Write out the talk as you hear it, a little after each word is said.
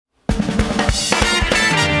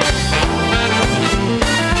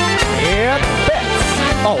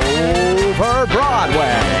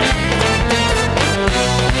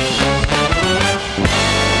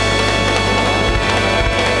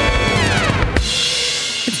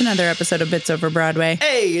It's another episode of Bits Over Broadway.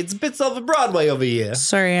 Hey, it's Bits Over Broadway over here.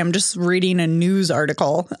 Sorry, I'm just reading a news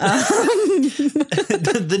article.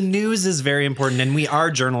 The news is very important, and we are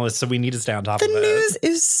journalists, so we need to stay on top of it. The news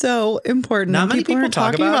is so important. Not many people aren't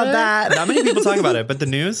talk talking about that. Not many people talk about it, but the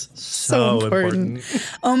news, so important.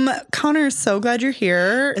 Connor, so glad you're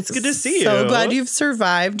here. It's good to see you. So glad you've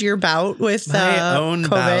survived your bout with my own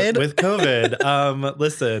COVID. bout with COVID.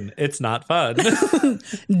 Listen, it's not fun.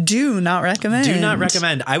 Do not recommend. Do not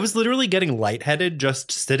recommend. I was literally getting lightheaded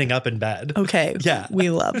just sitting up in bed. Okay. Yeah.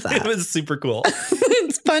 We love that. It was super cool.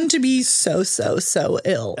 It's fun to be so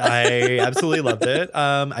ill. I absolutely loved it.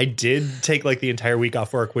 I did take like the entire week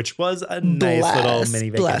off work, which was a nice little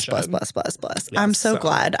mini vacation. Bless. Yes, I'm so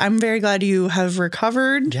glad. I'm very glad you have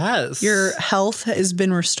recovered. Yes. Your health has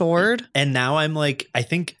been restored. And now I'm like, I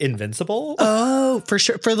think invincible. Oh, for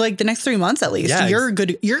sure. For like the next 3 months at least. Yeah, You're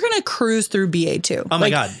good. You're going to cruise through BA2. Oh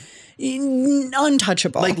my God.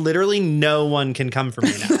 Untouchable. Like literally no one can come for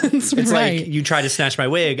me now. It's right. like you try to snatch my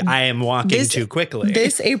wig, I am walking too quickly.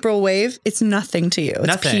 This April wave, it's nothing to you. It's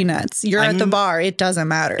nothing. Peanuts. You're at the bar. It doesn't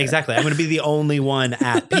matter. Exactly. I'm going to be the only one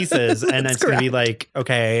at Pieces, and it's going to be like,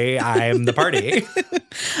 okay, I'm the party.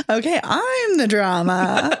 Okay, I'm the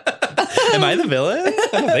drama. Am I the villain? I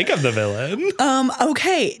don't think I'm the villain.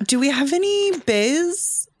 Okay, do we have any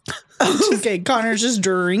biz? Okay, Connor's just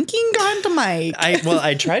drinking on the mic.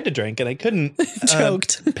 I tried to drink and I couldn't.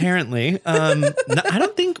 Choked. Apparently. No, I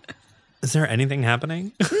don't think. Is there anything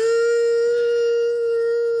happening?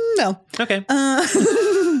 No. Okay.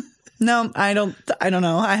 No, I don't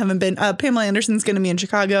know. I haven't been. Pamela Anderson's going to be in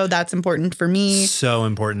Chicago. That's important for me. So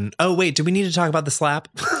important. Oh, wait. Do we need to talk about the slap?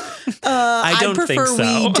 I don't think so.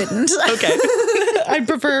 We didn't. Okay. I'd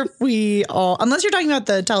prefer we all, unless you're talking about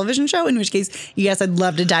the television show, in which case, yes, I'd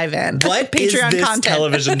love to dive in. What Patreon is this content.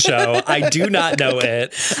 television show? I do not know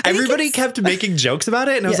it. Everybody kept making jokes about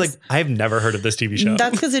it, and I was like, I have never heard of this TV show.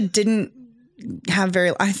 That's because it didn't have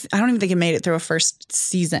very. I don't even think it made it through a first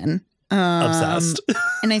season. Obsessed.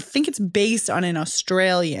 And I think it's based on an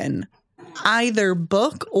Australian either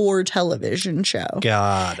book or television show.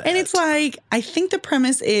 God. And it's like, I think the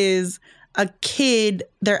premise is a kid,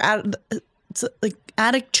 they're at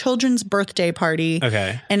a children's birthday party.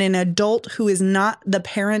 Okay. And an adult who is not the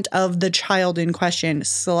parent of the child in question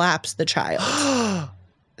slaps the child.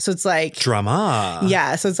 So it's like Drama.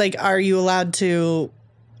 Yeah. So it's like, are you allowed to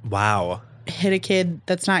Wow. hit a kid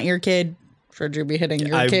that's not your kid? Should you be hitting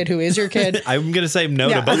your kid who is your kid? I'm going to say no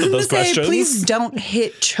to both of those questions. Please don't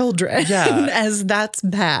hit children, as that's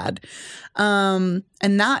bad. And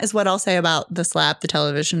that is what I'll say about The Slap, the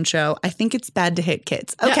television show. I think it's bad to hit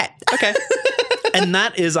kids. Okay. Yeah. Okay. And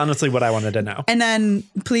that is honestly what I wanted to know. And then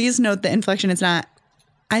please note the inflection. It's not,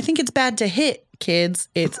 I think it's bad to hit kids.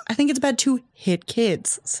 I think it's bad to hit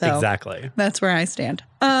kids. So exactly. That's where I stand.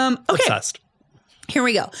 Okay. Obsessed. Here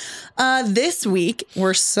we go. This week,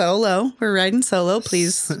 we're solo. We're riding solo.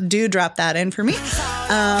 Please do drop that in for me.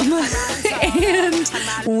 And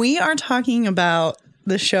we are talking about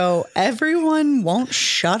the show everyone won't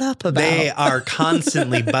shut up about. They are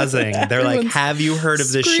constantly buzzing. They're like, have you heard of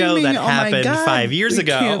this show that happened 5 years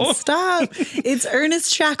ago? Can't stop. It's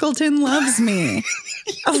Ernest Shackleton Loves Me.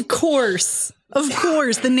 Of course. Of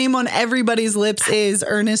course, the name on everybody's lips is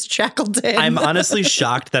Ernest Shackleton. I'm honestly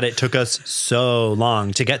shocked that it took us so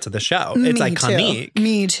long to get to the show. It's iconic.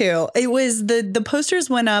 Me too. It was the posters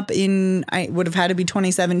went up in, I would have had to be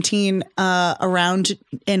 2017 around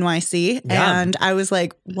NYC. Yeah. And I was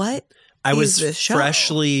like, what? I was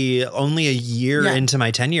freshly only a year into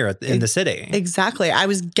my tenure in the city. Exactly. I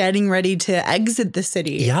was getting ready to exit the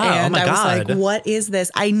city. Yeah. And I was like, what is this?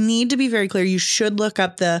 I need to be very clear. You should look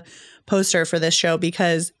up the poster for this show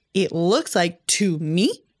because it looks like, to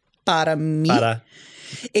me,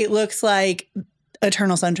 it looks like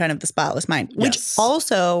Eternal Sunshine of the Spotless Mind, which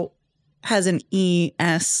also has an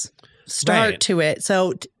ES start to it.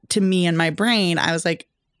 So to me in my brain, I was like,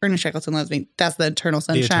 Ernest Shackleton Loves Me. That's the Eternal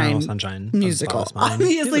Sunshine musical.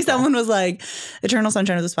 Obviously, someone was like, Eternal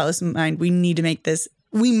Sunshine of the Spotless Mind. We need to make this.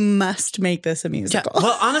 We must make this a musical. Yeah.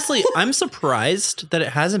 Well, honestly, I'm surprised that it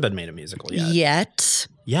hasn't been made a musical yet.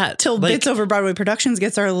 Till Bits Over Broadway Productions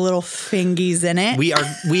gets our little fingies in it.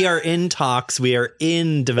 We are in talks. We are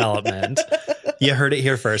in development. You heard it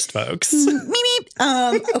here first, folks.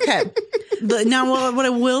 Okay. Now, what I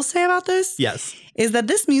will say about this, is that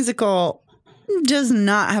this musical does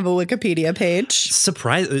not have a Wikipedia page.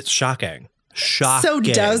 It's shocking. So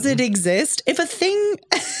does it exist? If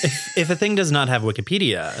a thing does not have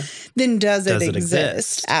Wikipedia, then does it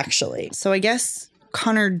exist? Actually. So I guess,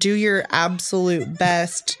 Connor, do your absolute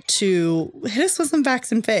best to hit us with some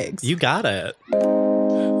facts and figs. You got it.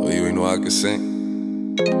 Well, you ain't know I could sing.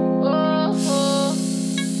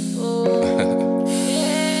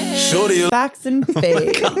 Facts and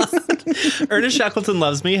fakes. Ernest Shackleton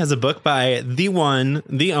Loves Me has a book by the one,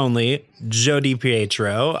 the only Joe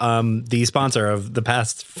DiPietro, the sponsor of the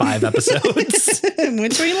past 5 episodes.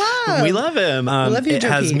 Which we love. We love him. Love you, it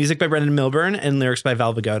has Pete. music by Brendan Milburn and lyrics by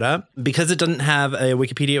Val Vigoda. Because it doesn't have a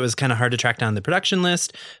Wikipedia, it was kind of hard to track down the production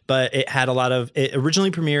list, but it had it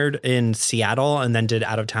originally premiered in Seattle and then did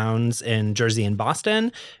out of towns in Jersey and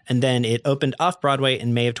Boston. And then it opened off Broadway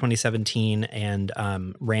in May of 2017 and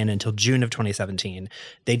ran until June of 2017.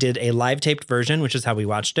 They did a live taped version, which is how we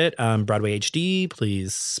watched it. Broadway HD,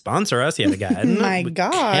 please sponsor us yet again. My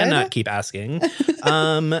God. Cannot keep asking.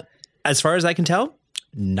 As far as I can tell,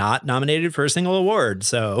 not nominated for a single award.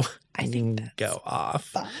 So I think go off.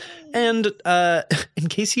 Fine. And in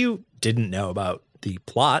case you didn't know about the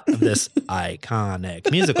plot of this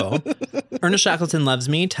iconic musical, Ernest Shackleton Loves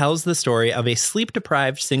Me tells the story of a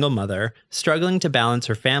sleep-deprived single mother struggling to balance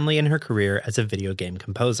her family and her career as a video game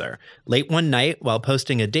composer. Late one night, while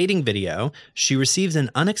posting a dating video, she receives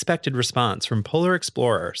an unexpected response from polar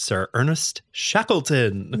explorer Sir Ernest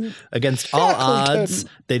Shackleton. Against all odds,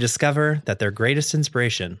 they discover that their greatest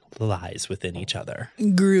inspiration lies within each other.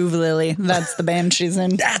 Groove Lily. That's the band she's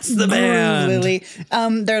in. That's the band. Groove Lily.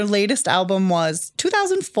 Their latest album was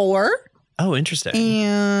 2004. Oh, interesting.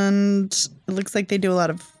 And it looks like they do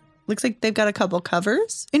looks like they've got a couple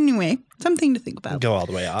covers. Anyway, something to think about. Go all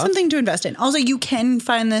the way off. Something to invest in. Also, you can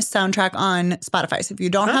find this soundtrack on Spotify. So if you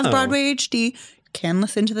don't have Broadway HD, you can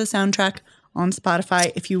listen to the soundtrack on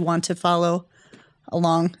Spotify if you want to follow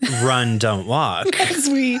along. Run, don't walk. as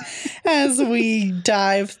we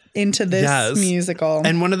dive into this musical.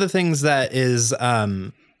 And one of the things that is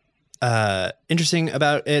interesting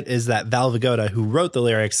about it is that Val Vigoda, who wrote the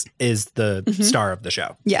lyrics, is the star of the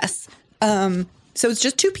show. Yes. So it's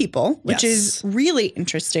just 2 people, which is really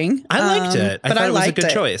interesting. I liked it. I thought it was a good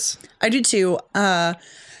choice. I did too. And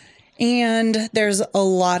there's a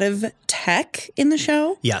lot of tech in the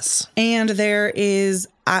show. Yes. And there is,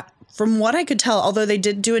 from what I could tell, although they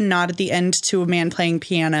did do a nod at the end to a man playing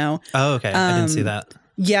piano. Oh, okay. I didn't see that.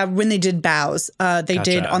 Yeah, when they did Bows, they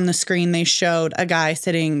did on the screen, they showed a guy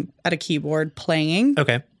sitting at a keyboard playing.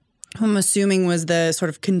 Okay. Who I'm assuming was the sort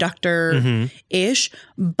of conductor-ish.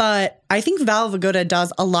 But I think Val Vigoda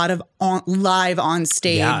does a lot of live on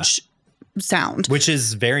stage sound. Which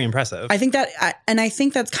is very impressive. I think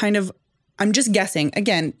that's kind of, I'm just guessing.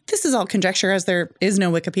 Again, this is all conjecture as there is no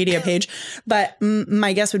Wikipedia page. But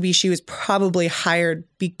my guess would be she was probably hired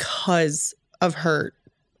because of her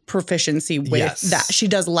proficiency with that. She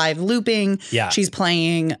does live looping. Yeah. She's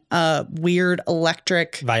playing a weird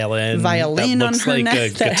electric violin on her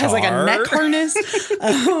neck that has like a neck harness.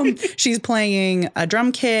 She's playing a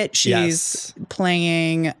drum kit. She's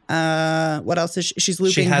playing what else is she's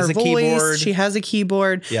looping her voice. Keyboard. She has a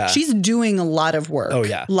keyboard. Yeah. She's doing a lot of work. Oh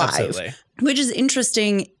yeah. Live. Absolutely. Which is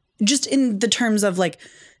interesting just in the terms of like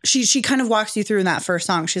she kind of walks you through in that first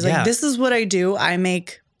song. She's like, this is what I do. I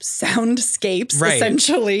make soundscapes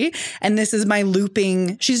essentially, and this is my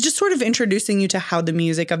looping. She's just sort of introducing you to how the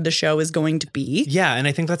music of the show is going to be. Yeah, and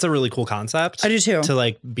I think that's a really cool concept. I do too. To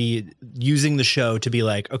like be using the show to be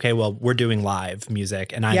like, okay, well, we're doing live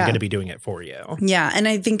music and I'm going to be doing it for you. Yeah, and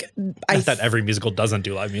I think not that every musical doesn't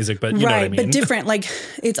do live music, but you know what I mean. But different, like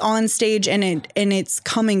it's on stage and it's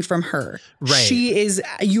coming from her. Right.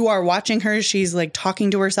 You are watching her, she's like talking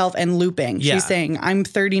to herself and looping. Yeah. She's saying, I'm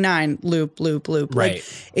 39, loop, loop, loop. Right. Like,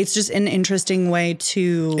 it's just an interesting way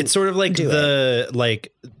to It's sort of like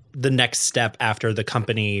the next step after the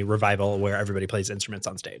company revival where everybody plays instruments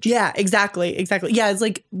on stage. Yeah, exactly. Yeah, it's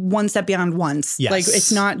like one step beyond once. Yes. Like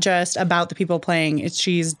it's not just about the people playing.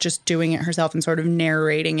 She's just doing it herself and sort of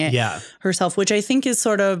narrating it herself, which I think is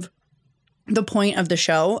sort of the point of the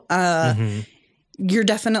show. You're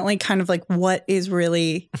definitely kind of like, what is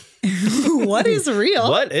really, what is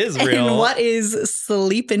real? What is real? And what is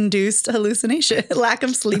sleep-induced hallucination? Lack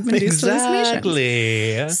of sleep-induced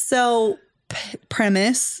hallucination. So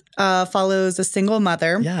premise follows a single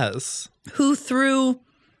mother. Yes. Who through...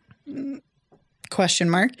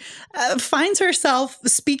 finds herself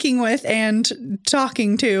speaking with and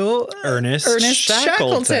talking to Ernest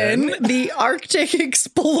Shackleton, the Arctic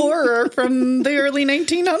explorer from the early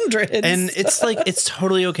 1900s. And it's like, it's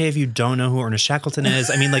totally okay if you don't know who Ernest Shackleton is.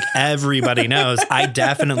 I mean, like everybody knows. I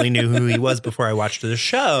definitely knew who he was before I watched the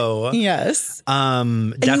show. Yes.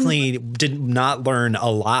 Definitely did not learn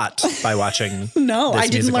a lot by watching No, this I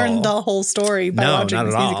didn't musical. learn the whole story by watching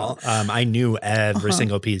this musical. I knew every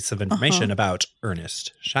single piece of information about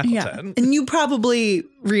Ernest Shackleton. And you probably,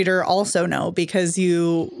 reader, also know because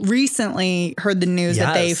you recently heard the news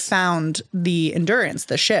that they found the Endurance,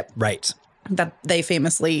 the ship. Right. That they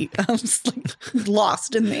famously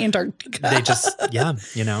lost in the Antarctica. They just,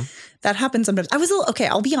 you know. That happens sometimes. I was a little, okay,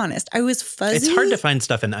 I'll be honest. I was fuzzy. It's hard to find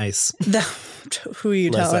stuff in ice. Who are you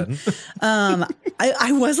telling?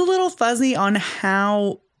 I was a little fuzzy on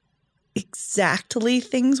how exactly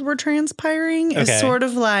things were transpiring. It's sort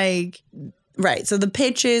of like, right. So the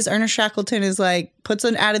pitch is Ernest Shackleton is like, puts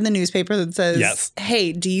an ad in the newspaper that says,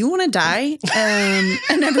 hey, do you want to die?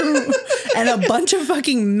 And a bunch of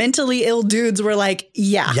fucking mentally ill dudes were like,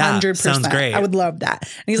 100%. Sounds great. I would love that.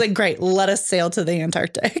 And he's like, great, let us sail to the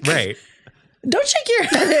Antarctic. Right. Don't shake your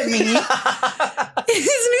head at me.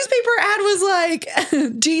 His newspaper ad was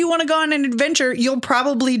like, do you want to go on an adventure? You'll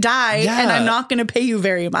probably die and I'm not going to pay you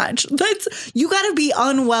very much. You got to be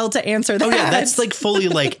unwell to answer that. Oh yeah, that's like fully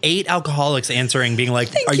like 8 alcoholics answering being like,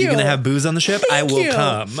 are you going to have booze on the ship? I will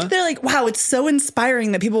come. They're like, wow, it's so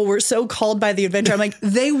inspiring that people were so called by the adventure. I'm like,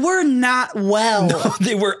 they were not well. No,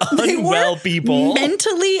 they were unwell people.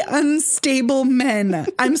 Mentally unstable men.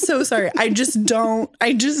 I'm so sorry. I just don't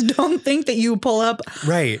think that you pull up a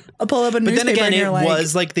newspaper. But then again, it like,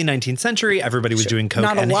 was like the 19th century. Everybody was doing coke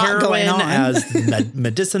and heroin as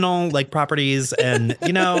medicinal like properties, and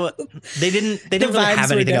you know they didn't really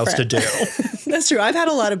have anything else to do. That's true. I've had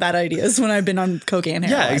a lot of bad ideas when I've been on coke and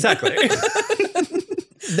heroin. Yeah, exactly.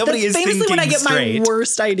 Nobody is thinking famously when I get straight. My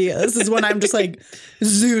worst ideas is when I'm just like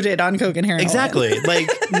zooted on coke and heroin. Exactly. Like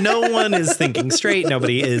no one is thinking straight.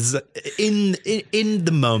 Nobody is in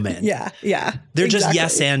the moment. Yeah. They're just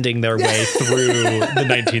yes-anding their way through the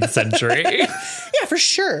 19th century. Yeah, for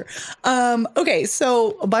sure. Okay,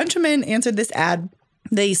 so a bunch of men answered this ad.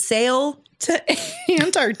 They sail to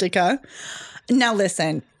Antarctica. Now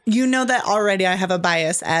listen. You know that already I have a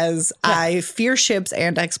bias as I fear ships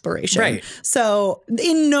and exploration. Right. So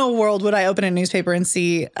in no world would I open a newspaper and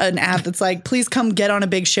see an ad that's like, please come get on a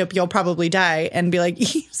big ship. You'll probably die. And be like,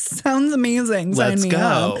 sounds amazing. Let's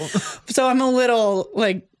go. So I'm a little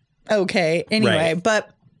like, okay. Anyway, but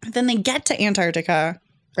then they get to Antarctica,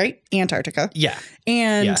 right? Antarctica. Yeah.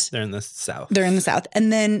 And they're in the south.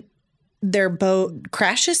 And then their boat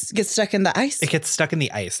crashes, gets stuck in the ice. It gets stuck in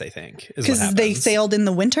the ice, I think, because they sailed in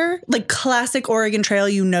the winter. Like classic Oregon Trail,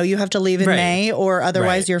 you know you have to leave in May or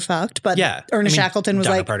otherwise you're fucked. But Ernest Shackleton was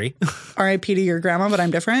like, party. R.I.P. to your grandma, but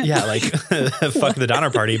I'm different. Yeah, like fuck the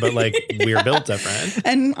Donner Party, but like we're built different.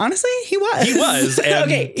 And honestly, he was. He was. And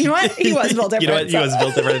okay, you know what? He was built different. You know what? He was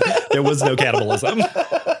built different. There was no cannibalism.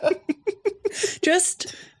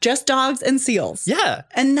 Just dogs and seals. Yeah.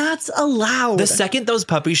 And that's allowed. The second those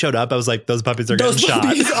puppies showed up, I was like, those puppies are getting shot.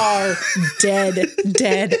 Those puppies are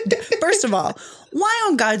dead. First of all, why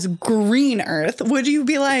on God's green earth would you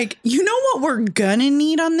be like, you know what we're gonna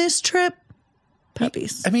need on this trip?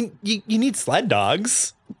 Puppies. I mean, you need sled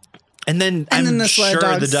dogs. And then I'm sure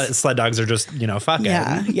the sled dogs are just, fucking.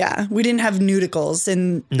 Yeah. We didn't have nudicles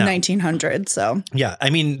in 1900, so. Yeah. I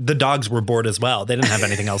mean, the dogs were bored as well. They didn't have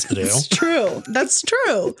anything else to do. That's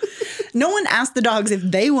true. No one asked the dogs if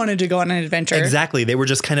they wanted to go on an adventure. Exactly. They were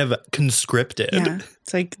just kind of conscripted. Yeah.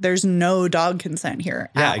 It's like there's no dog consent here.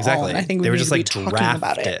 Yeah, exactly. I think they were just like drafted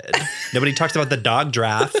about it. Nobody talks about the dog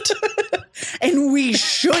draft. And we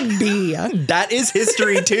should be. That is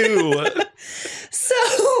history too. So,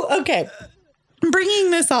 okay. Bringing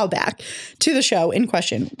this all back to the show in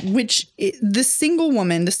question, which the single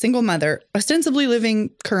woman, the single mother, ostensibly living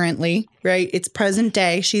currently, right? It's present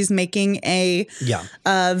day. She's making a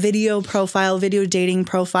video dating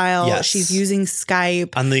profile. Yes. She's using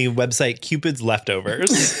Skype. On the website Cupid's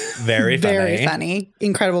Leftovers. Very funny. Very funny.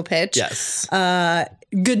 Incredible pitch. Yes.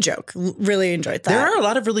 Good joke. Really enjoyed that. There are a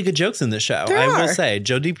lot of really good jokes in this show. I will say.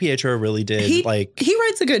 Joe DiPietro really did he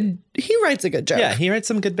writes a good joke. Yeah, he writes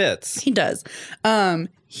some good bits. He does.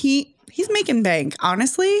 He's making bank,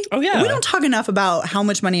 honestly. Oh yeah. We don't talk enough about how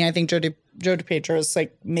much money I think Joe DiPietro is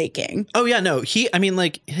like making. Oh yeah, no.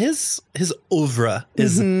 His oeuvre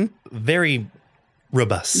is very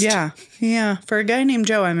robust. Yeah. Yeah. For a guy named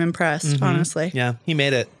Joe, I'm impressed, honestly. Yeah, he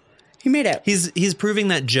made it. He's proving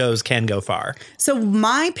that Joes can go far. So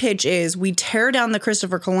my pitch is we tear down the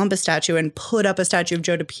Christopher Columbus statue and put up a statue of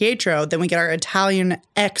Joe DiPietro. Then we get our Italian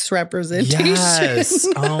X representation. Yes.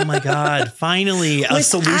 Oh my God. Finally, a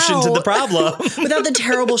solution to the problem. Without the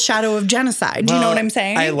terrible shadow of genocide. Do you know what I'm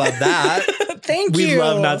saying? I love that. Thank you. We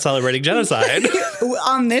love not celebrating genocide.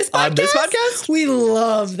 On this podcast? We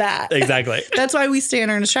love that. Exactly. That's why we stand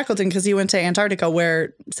Ernest Shackleton, because he went to Antarctica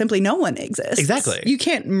where simply no one exists. Exactly. You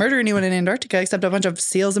can't murder anyone in Antarctica except a bunch of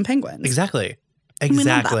seals and penguins. Exactly.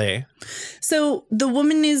 Exactly. So the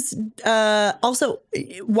woman is also,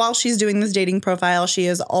 while she's doing this dating profile, she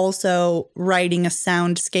is also writing a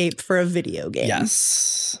soundscape for a video game.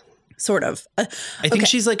 Yes. Sort of. I think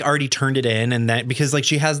she's like already turned it in, and that because like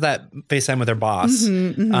she has that FaceTime with her boss,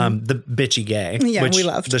 the bitchy gay. Yeah, which we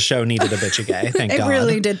loved. The show needed a bitchy gay. Thank God. It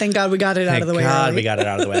really did. Thank God we got it out of the way. Thank God early. we got it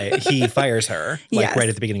out of the way. He fires her Yes. right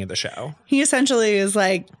at the beginning of the show. He essentially is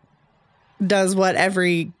like, does what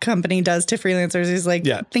every company does to freelancers. He's like,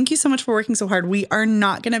 thank you so much for working so hard. We are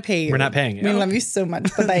not going to pay you. We're not paying you. We love you so much.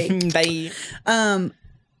 Bye-bye. Bye.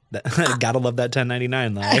 Gotta love that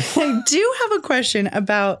 1099 life. I do have a question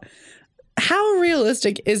about how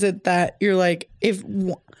realistic is it that you're like, if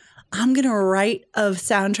I'm going to write a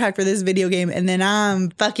soundtrack for this video game and then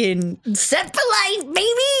I'm fucking set for life,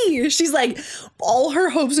 baby. She's like, all her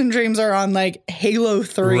hopes and dreams are on like Halo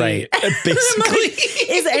 3. Right. Basically. Like,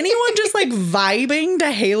 is anyone just like vibing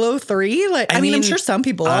to Halo 3? Like, I mean, I'm sure some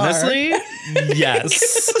people honestly,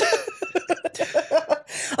 yes.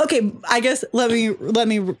 Okay, I guess let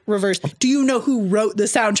me reverse. Do you know who wrote the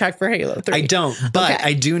soundtrack for Halo 3? I don't, but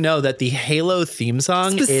I do know that the Halo theme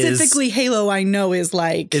song specifically Halo, I know is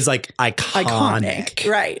like iconic.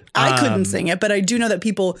 Right. I couldn't sing it, but I do know that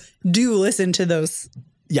people do listen to those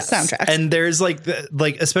soundtracks. And there's like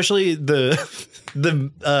especially the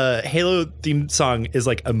Halo theme song is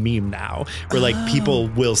like a meme now where like people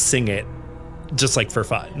will sing it just like for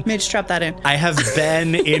fun. Mitch, drop that in. I have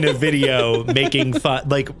been in a video making fun.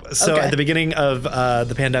 Like, so at the beginning of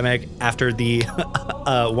the pandemic, after the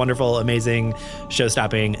wonderful, amazing,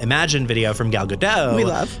 show-stopping Imagine video from Gal Gadot. We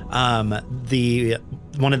love.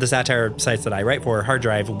 One of the satire sites that I write for, Hard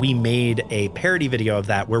Drive, we made a parody video of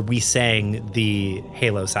that where we sang the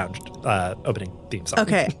Halo sound opening theme song.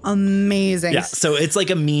 Okay, amazing. Yeah, so it's like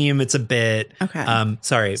a meme. It's a bit. Okay.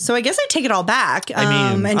 Sorry. So I guess I take it all back. I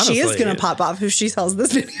mean, and honestly, she is going to pop off if she sells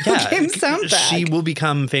this video game soundtrack. She will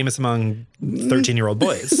become famous among 13-year-old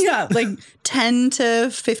boys. Yeah, like 10 to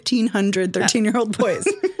 1,500 13-year-old boys.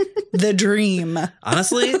 The dream.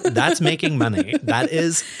 Honestly, that's making money. That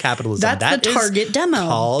is capitalism. That's the target demo,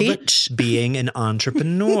 called bitch. Being an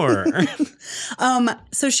entrepreneur.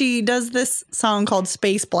 So she does this song called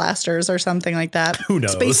Space Blasters or something like that. Who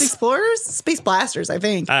knows? Space Explorers? Space Blasters, I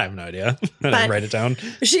think. I have no idea. I didn't write it down.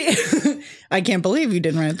 I can't believe you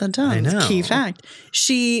didn't write that down. I know. Key fact.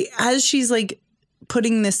 As she's like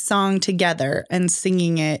putting this song together and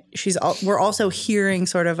singing it, we're also hearing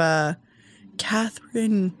sort of a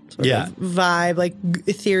Catherine sort of vibe, like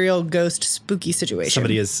ethereal ghost spooky situation.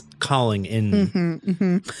 Somebody is calling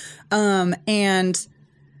in. And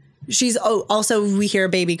she's also, we hear a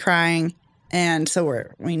baby crying. And so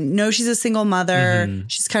we know she's a single mother.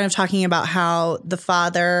 She's kind of talking about how the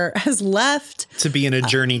father has left to be in a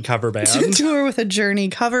Journey cover band. To tour with a Journey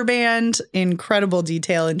cover band. Incredible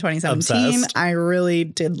detail in 2017. Obsessed. I really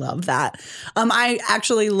did love that. I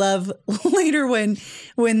actually love later when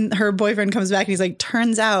her boyfriend comes back and he's like,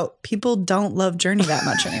 turns out people don't love Journey that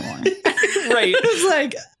much anymore. Right. It's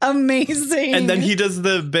like amazing. And then he does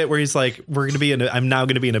the bit where he's like, I'm now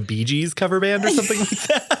going to be in a Bee Gees cover band or something like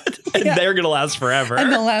that. And they're going to last forever.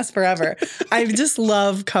 And they'll last forever. I just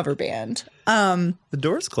love cover band. The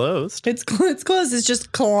door's closed. It's closed. It's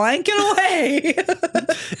just clanking away.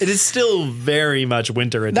 It is still very much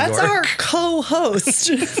winter at the door. That's our co-host.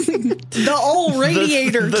 The old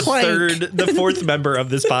radiator clank. The fourth member of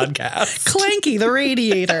this podcast. Clanky, the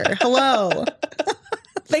radiator. Hello.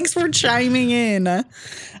 Thanks for chiming in.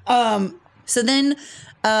 So then,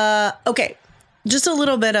 okay. Just a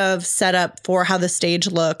little bit of setup for how the stage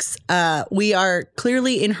looks. We are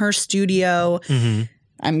clearly in her studio.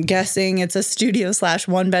 I'm guessing it's a studio /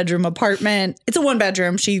 one-bedroom apartment. It's a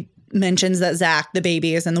one-bedroom. She mentions that Zach, the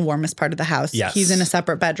baby, is in the warmest part of the house. Yes. He's in a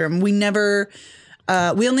separate bedroom. We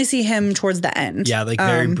only see him towards the end. Yeah, like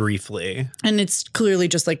very briefly. And it's clearly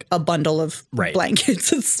just like a bundle of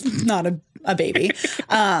blankets. It's not a baby.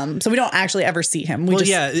 So we don't actually ever see him. You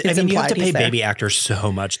have to pay baby actors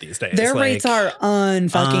so much these days. Their rates are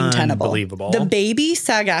unfucking tenable. Unbelievable. The baby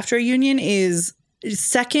SAG-AFTRA union is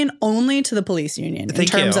second only to the police union in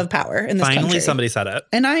terms of power in this country. Finally, somebody said it.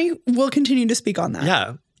 And I will continue to speak on that.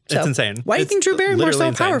 Yeah. It's insane. Why do you think Drew Barrymore's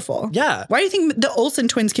so powerful? Yeah. Why do you think the Olsen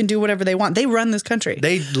twins can do whatever they want? They run this country.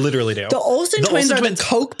 They literally do. The Olsen twins are the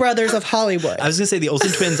Koch brothers of Hollywood. I was going to say the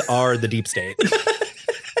Olsen twins are the deep state.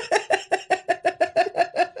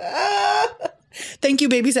 Thank you,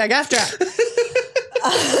 baby SAG-AFTRA.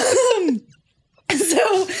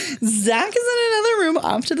 So Zach is in another room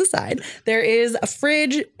off to the side. There is a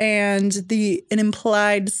fridge and an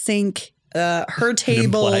implied sink. Her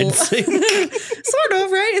table, sort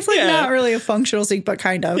of, right? It's like not really a functional sink, but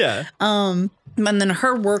kind of. Yeah. And then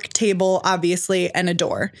her work table, obviously, and a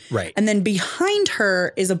door. Right. And then behind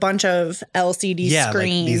her is a bunch of LCD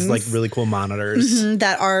screens. Like these like really cool monitors.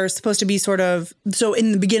 That are supposed to be sort of, so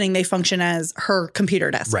in the beginning, they function as her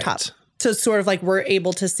computer desktop. Right. So it's sort of like we're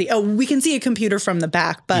able to see, we can see a computer from the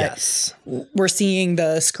back, but we're seeing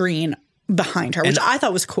the screen behind her, which I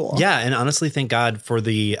thought was cool. Yeah, and honestly, thank God for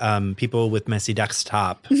the people with messy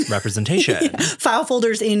desktop representation. File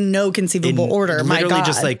folders in no conceivable order. My God. Literally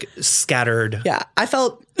just like scattered. Yeah, I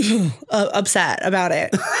felt upset about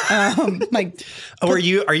it. Are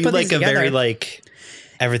you like a very like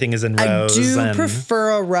everything is in rows? I do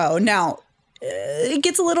prefer a row. Now, it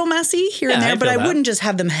gets a little messy here and there, but I wouldn't just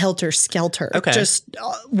have them helter-skelter. Okay. Just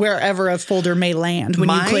wherever a folder may land when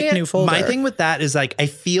you click new folder. My thing with that is like, I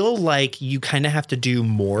feel like you kind of have to do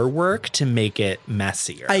more work to make it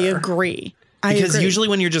messier. I agree. Because usually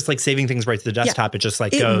when you're just like saving things right to the desktop, it just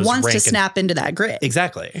like goes. It wants to snap into that grid.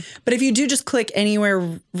 Exactly. But if you do just click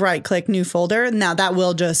anywhere, right click new folder, now that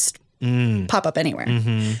will just pop up anywhere.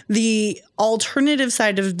 The alternative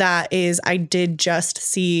side of that is I did just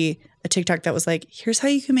see a TikTok that was like, here's how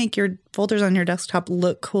you can make your folders on your desktop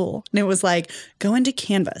look cool. And it was like, go into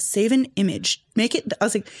Canva, save an image, make it. I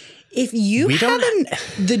was like, if you haven't,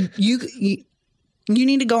 you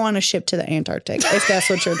need to go on a ship to the Antarctic if that's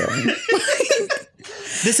what you're doing.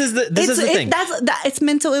 This is the thing. It's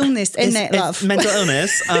mental illness, isn't it, love? It's mental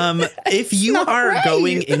illness. If you are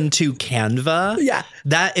going into Canva,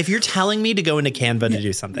 that if you're telling me to go into Canva to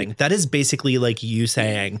do something, that is basically like you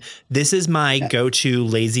saying, this is my go-to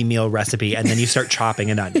lazy meal recipe, and then you start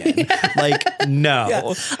chopping an onion. Like, no.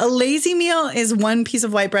 Yeah. A lazy meal is one piece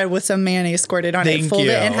of white bread with some mayonnaise squirted on it. Fold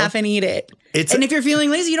it in half and eat it. And if you're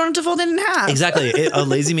feeling lazy, you don't have to fold it in half. Exactly. A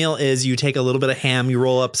lazy meal is you take a little bit of ham, you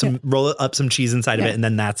roll up some cheese inside of it, and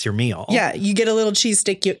then that's your meal. Yeah, you get a little cheese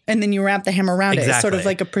stick, and then you wrap the ham around it. It's sort of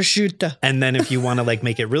like a prosciutto. And then if you want to like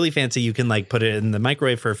make it really fancy, you can like put it in the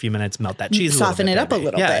microwave for a few minutes, melt that cheese, soften it up a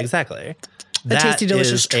little bit. Yeah, exactly. A tasty,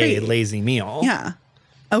 delicious treat. A lazy meal. Yeah.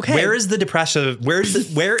 Okay. Where is the depression? Where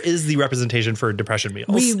is the representation for depression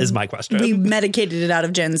meals? Is my question. We medicated it out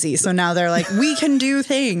of Gen Z, so now they're like, we can do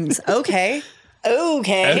things. Okay.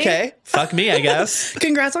 Fuck me, I guess.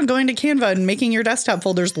 Congrats on going to Canva and making your desktop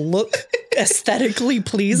folders look aesthetically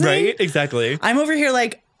pleasing. Right, exactly. I'm over here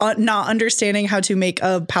like not understanding how to make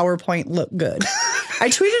a PowerPoint look good. I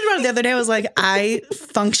tweeted about it the other day. I was like, I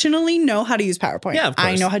functionally know how to use PowerPoint. Yeah, of course.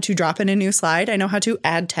 I know how to drop in a new slide. I know how to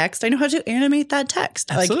add text. I know how to animate that text.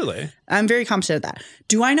 Absolutely. Like, I'm very competent at that.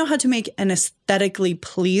 Do I know how to make an aesthetically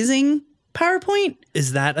pleasing PowerPoint?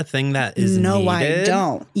 Is that a thing that is needed? No, I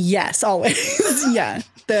don't. Yes, always. Yeah.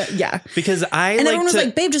 Because everyone was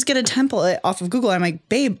like, babe, just get a template off of Google. I'm like,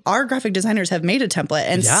 babe, our graphic designers have made a template.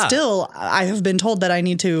 And still I have been told that I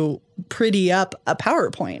need to pretty up a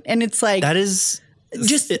PowerPoint. And it's like, that is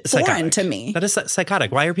just foreign to me. That is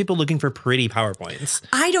psychotic. Why are people looking for pretty PowerPoints?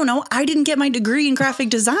 I don't know. I didn't get my degree in graphic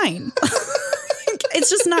design. It's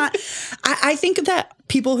just not. I think that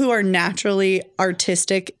people who are naturally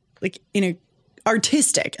artistic, like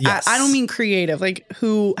artistic. Yes. I don't mean creative, like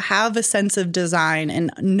who have a sense of design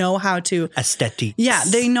and know how to aesthetics. Yeah,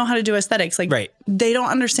 they know how to do aesthetics. Like they don't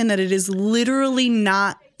understand that it is literally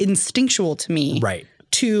not instinctual to me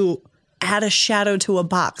to add a shadow to a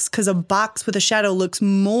box, because a box with a shadow looks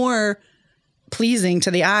more pleasing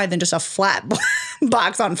to the eye than just a flat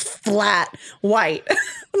box on flat white.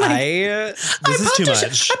 This is too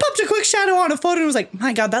much. I popped a quick shadow on a photo and was like,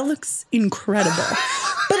 my God, that looks incredible.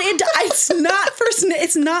 But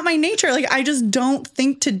it's not my nature. Like, I just don't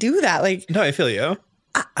think to do that. Like, no, I feel you.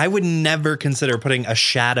 I would never consider putting a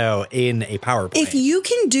shadow in a PowerPoint. If you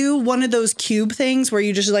can do one of those cube things where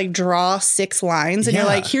you just like draw 6 lines and you're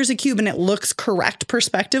like, here's a cube and it looks correct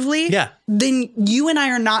perspectively, then you and I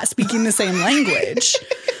are not speaking the same language.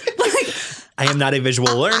 Like, I am not a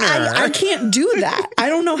visual learner. I can't do that. I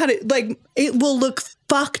don't know how to, like, it will look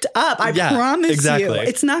fucked up. I promise you.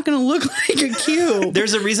 It's not going to look like a cube.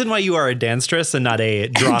 There's a reason why you are a danstress and not a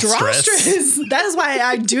drawstress. That is why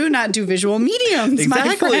I do not do visual mediums,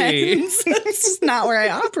 my friends. It's just not where I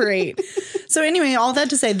operate. So anyway, all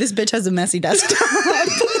that to say, this bitch has a messy desktop.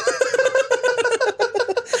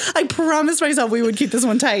 I promised myself we would keep this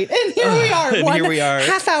one tight. And here we are.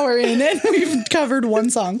 Half hour in and we've covered one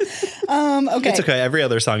song. Okay. It's okay. Every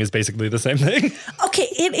other song is basically the same thing. Okay,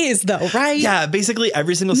 it is though, right? Yeah, basically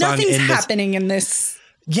every single song Nothing's happening in this.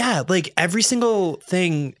 Yeah, like every single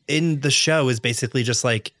thing in the show is basically just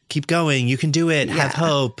like, keep going, you can do it, have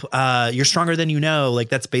hope, you're stronger than you know. Like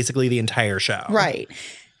that's basically the entire show. Right.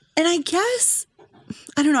 And I guess,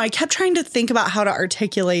 I don't know, I kept trying to think about how to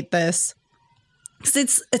articulate this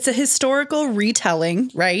because it's a historical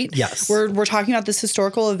retelling, right? Yes. We're talking about this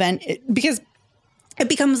historical event because it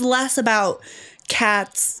becomes less about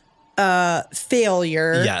Kat's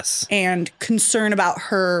failure, yes, and concern about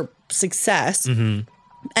her success,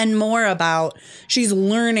 and more about she's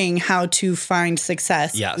learning how to find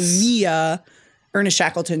success via Ernest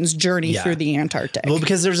Shackleton's journey through the Antarctic. Well,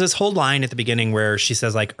 because there's this whole line at the beginning where she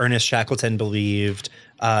says, like, Ernest Shackleton believed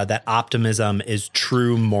that optimism is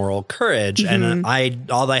true moral courage. And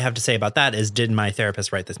all I have to say about that is, did my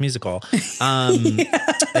therapist write this musical?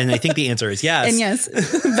 And I think the answer is yes. And yes,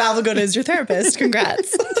 Val Vigoda is your therapist.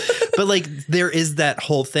 Congrats. But like, there is that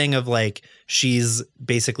whole thing of like, she's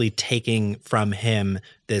basically taking from him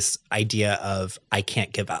this idea of, I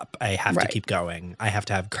can't give up. I have to keep going. I have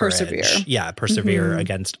to have courage. Persevere. Yeah, persevere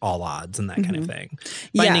against all odds and that kind of thing.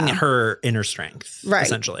 Finding her inner strength,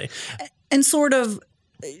 essentially. And sort of,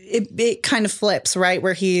 it kind of flips, right?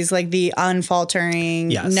 Where he's like the unfaltering,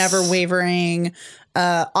 never wavering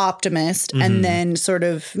optimist. And then sort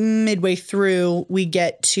of midway through, we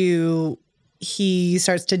get to, he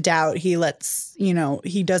starts to doubt. He lets,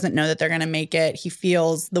 he doesn't know that they're going to make it. He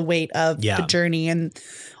feels the weight of the journey and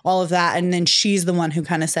all of that. And then she's the one who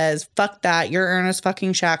kind of says, fuck that. You're Ernest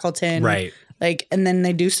fucking Shackleton. Right. Like, and then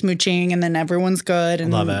they do smooching and then everyone's good.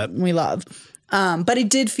 And love it. We love. But it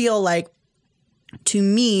did feel like, to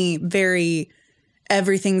me, very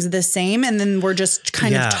everything's the same, and then we're just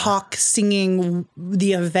kind of singing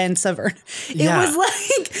the events of her. It was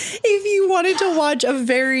like if you wanted to watch a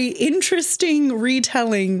very interesting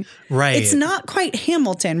retelling. Right. It's not quite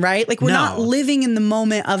Hamilton, right? Like, we're not living in the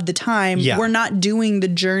moment of the time. Yeah. We're not doing the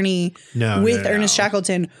journey with Ernest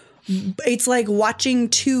Shackleton. It's like watching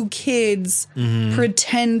two kids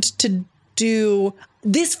pretend to do.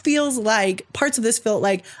 This feels like, parts of this felt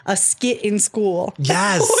like a skit in school.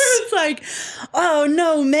 Yes. Where it's like, oh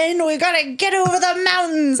no, men, we gotta get over the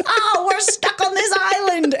mountains. Oh, we're stuck on this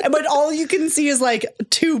island. But all you can see is like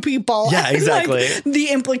two people. Yeah, exactly. Like the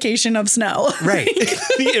implication of snow. Right.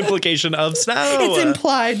 The implication of snow. It's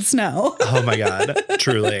implied snow. Oh my God.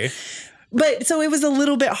 Truly. But so it was a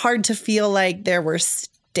little bit hard to feel like there were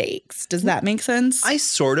stakes. Does that make sense? I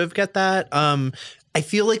sort of get that. I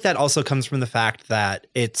feel like that also comes from the fact that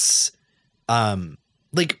it's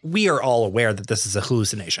like, we are all aware that this is a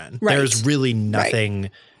hallucination. Right. There's really nothing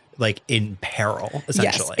like in peril,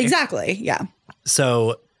 essentially. Yes, exactly. Yeah.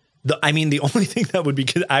 So the only thing that would be,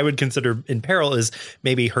 I would consider in peril is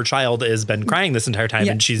maybe her child has been crying this entire time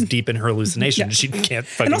and she's deep in her hallucination and she can't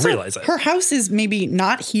fucking realize it. Her house is maybe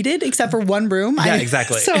not heated except for one room. Yeah,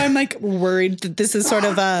 exactly. So I'm like worried that this is sort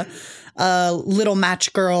of a little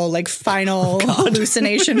match girl, like final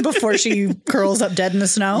hallucination before she curls up dead in the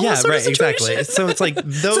snow. Yeah, right, exactly. So it's like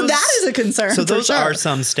those. So that is a concern. So those are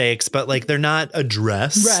some stakes, but like they're not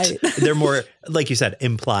addressed. Right. They're more, like you said,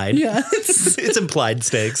 implied. Yeah. It's implied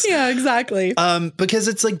stakes. Yeah, exactly. Because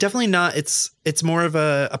it's like definitely not, it's more of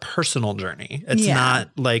a personal journey. It's not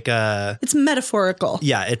like it's metaphorical.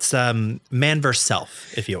 Yeah, it's man versus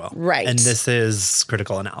self, if you will. Right. And this is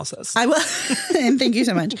critical analysis. I will, and thank you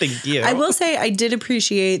so much. Thank you. I will say I did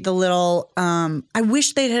appreciate the little. I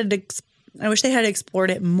wish they had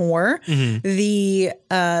explored it more. The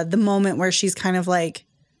moment where she's kind of like,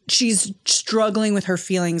 she's struggling with her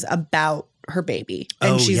feelings about her baby,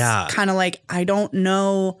 and she's kind of like, I don't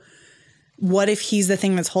know. What if he's the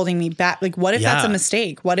thing that's holding me back? Like, what if that's a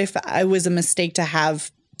mistake? What if I was a mistake to have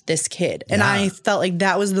this kid? And I felt like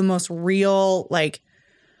that was the most real, like,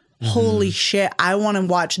 holy shit, I want to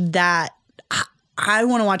watch that. I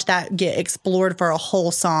want to watch that get explored for a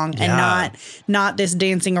whole song and not this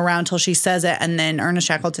dancing around till she says it. And then Ernest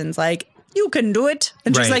Shackleton's like, you can do it.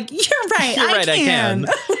 And she's like, you're right. I can.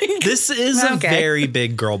 Like, this is a very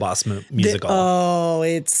big girl boss musical.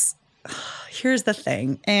 Here's the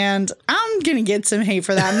thing. And I'm going to get some hate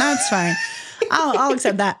for that. And that's fine. I'll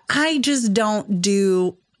accept that. I just don't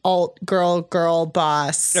do alt girl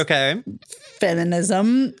boss. Okay.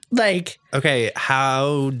 Feminism. Like, okay,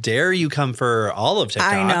 how dare you come for all of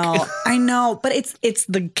TikTok? I know, but it's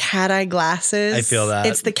the cat eye glasses. I feel that.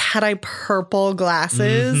 It's the cat eye purple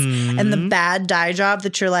glasses and the bad dye job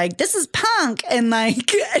that you're like, this is punk. And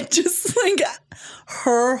like, just like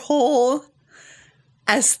her whole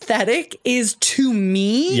aesthetic is, to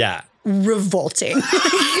me, revolting.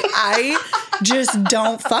 I just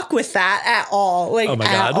don't fuck with that at all. Like,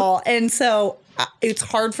 at all. And so it's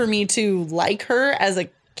hard for me to like her as a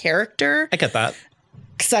character. I get that.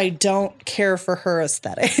 Because I don't care for her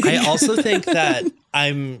aesthetic. I also think that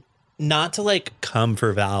I'm not to like come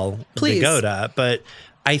for Val Vigoda, but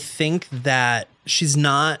I think that she's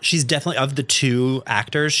definitely, of the two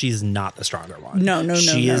actors, she's not the stronger one. No.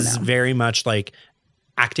 She is very much like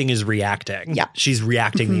acting is reacting. Yeah. She's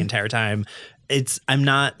reacting the entire time.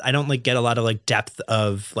 I don't like get a lot of like depth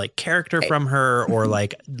of like character from her or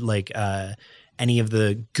like any of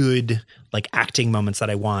the good like acting moments that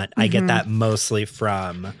I want. I get that mostly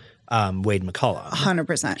from Wade McCullum.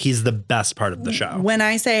 100%. He's the best part of the show. When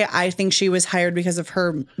I say I think she was hired because of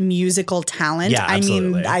her musical talent, Yeah,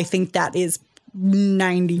 absolutely. I think that is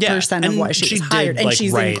 90% of why she was hired. And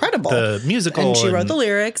she's incredible. The musical. And she wrote the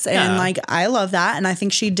lyrics. And like, I love that. And I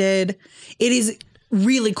think she did. It is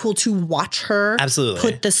really cool to watch her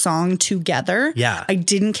put the song together. Yeah. I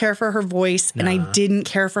didn't care for her voice and I didn't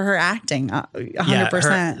care for her acting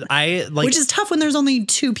 100%. Which is tough when there's only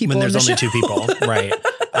two people when in there's the only show. two people. Right.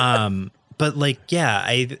 But like, yeah,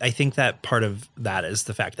 I think that part of that is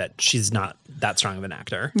the fact that she's not that strong of an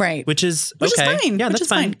actor. Right. Which is Which okay. is fine. Yeah, that's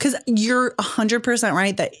fine. Because you're 100%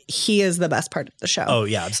 right that he is the best part of the show. Oh,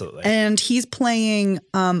 yeah, absolutely. And he's playing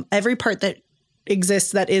every part that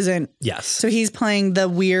exists that isn't. Yes. So he's playing the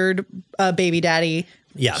weird baby daddy.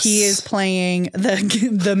 Yes. He is playing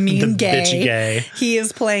the mean the bitchy gay. He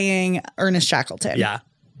is playing Ernest Shackleton. Yeah.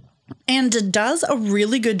 And does a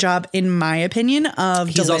really good job, in my opinion, of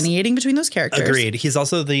delineating between those characters. Agreed. He's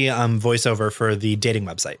also the voiceover for the dating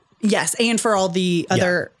website. Yes, and for all the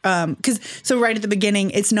other, so right at the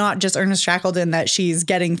beginning, it's not just Ernest Shackleton that she's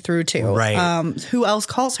getting through to. Right. Who else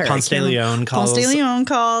calls her? Ponce de Leon calls. Ponce de Leon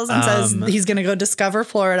calls and says he's going to go discover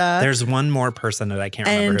Florida. There's one more person that I can't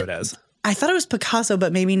remember who it is. I thought it was Picasso,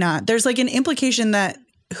 but maybe not. There's like an implication that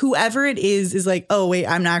whoever it is like, oh, wait,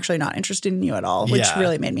 I'm actually not interested in you at all, which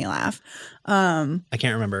really made me laugh. I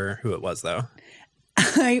can't remember who it was, though.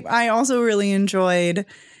 I also really enjoyed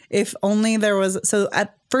If Only There Was. So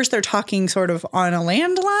at first they're talking sort of on a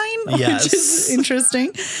landline, which is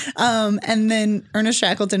interesting. And then Ernest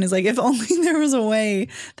Shackleton is like, if only there was a way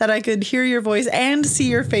that I could hear your voice and see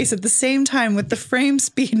your face at the same time with the frame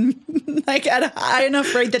speed like at a high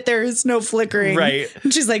enough rate that there is no flickering. Right.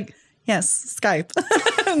 And she's like, yes, Skype.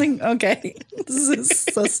 I'm like, okay, this is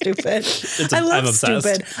so stupid. I'm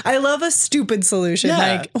stupid. I love a stupid solution. Yeah.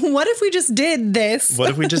 Like, what if we just did this? What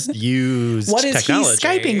if we just used What is technology? he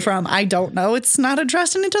Skyping from? I don't know. It's not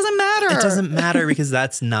addressed and it doesn't matter. It doesn't matter because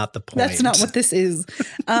that's not the point. That's not what this is.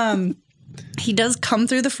 He does come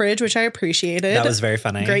through the fridge, which I appreciated. That was very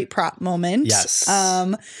funny. Great prop moment. Yes.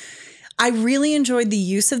 I really enjoyed the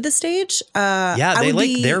use of the stage.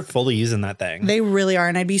 They're fully using that thing. They really are.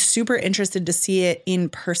 And I'd be super interested to see it in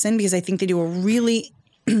person because I think they do a really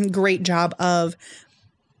great job of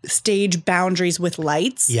stage boundaries with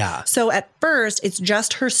lights. Yeah. So at first it's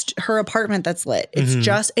just her apartment that's lit. It's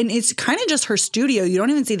and it's kind of just her studio. You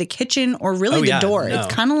don't even see the kitchen or really the door. No.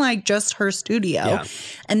 It's kind of like just her studio. Yeah.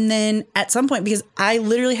 And then at some point, because I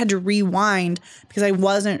literally had to rewind because I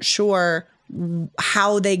wasn't sure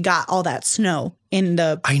how they got all that snow in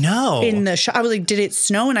the shot. I was like, did it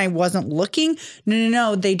snow and I wasn't looking?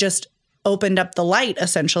 No. They just opened up the light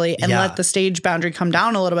essentially and let the stage boundary come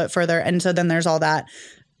down a little bit further. And so then there's all that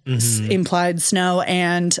implied snow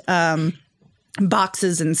and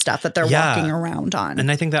boxes and stuff that they're walking around on.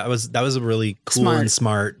 And I think that was a really cool and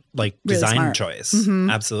smart like design choice.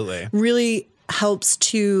 Absolutely. Really helps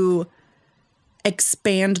to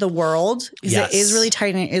expand the world because it is really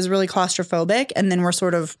tight and it is really claustrophobic, and then we're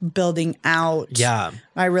sort of building out.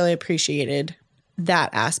 I really appreciated that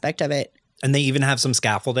aspect of it. And they even have some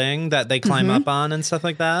scaffolding that they climb up on and stuff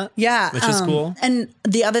like that. Yeah. Which is cool. And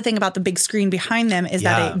the other thing about the big screen behind them is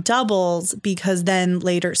that it doubles because then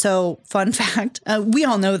later. So fun fact, we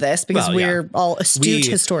all know this because we're all astute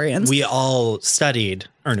historians. We all studied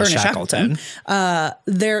Ernest Shackleton.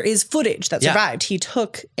 There is footage that survived. He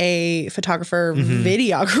took a photographer,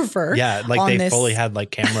 videographer. Yeah, like they fully had like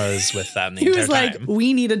cameras with them the entire time. He was like,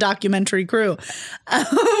 we need a documentary crew.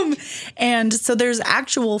 And so there's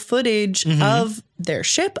actual footage of their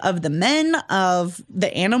ship, of the men, of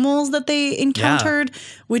the animals that they encountered,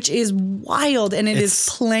 which is wild. And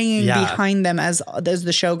it's playing behind them as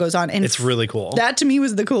the show goes on. And it's really cool. That to me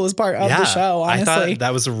was the coolest part of the show, honestly. I thought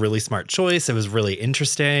that was a really smart choice. It was really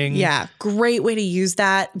interesting. Yeah. Great way to use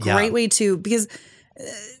that. Great way to, because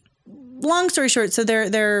long story short, so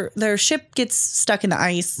their ship gets stuck in the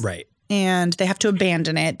ice. Right. And they have to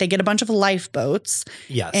abandon it. They get a bunch of lifeboats.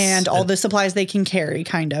 Yes. And all the supplies they can carry,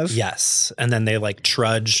 kind of. Yes. And then they like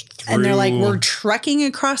trudge through. And they're like, we're trekking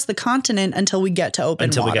across the continent until we get to open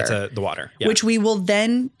water. Until we get to the water. Yeah. Which we will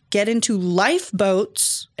then get into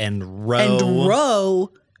lifeboats. And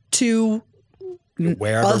row to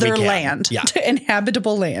wherever other we can. land. Yeah. To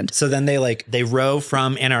inhabitable land. So then they row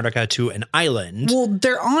from Antarctica to an island. Well,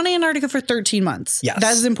 they're on Antarctica for 13 months. Yes.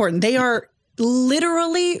 That is important. They are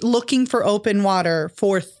literally looking for open water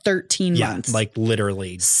for 13 months. Like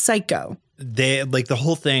literally. Psycho. They like the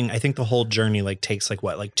whole thing. I think the whole journey like takes like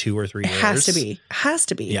what, like 2 or 3 years. Has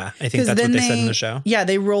to be. Yeah, I think that's what they said in the show. Yeah,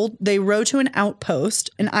 they row to an outpost,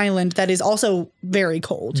 an island that is also very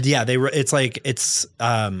cold. Yeah, it's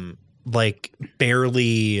like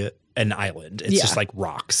barely an island. It's just like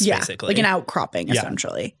rocks, basically. Like an outcropping,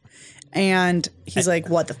 essentially. And he's like,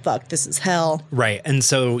 what the fuck? This is hell. Right. And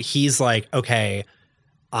so he's like, okay,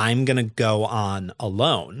 I'm going to go on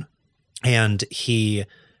alone. And he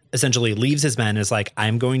essentially leaves his men and is like,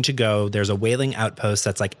 I'm going to go. There's a whaling outpost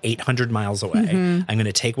that's like 800 miles away. I'm going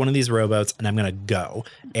to take one of these rowboats and I'm going to go.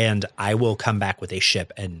 And I will come back with a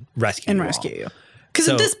ship and rescue you. Because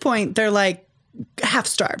at this point, they're like, half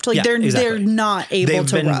starved. Like they're not able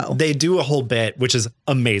to row. They do a whole bit, which is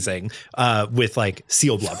amazing, with like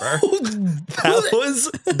seal blubber. But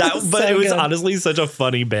it was honestly such a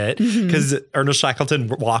funny bit because Ernest Shackleton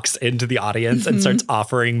walks into the audience and starts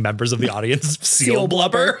offering members of the audience seal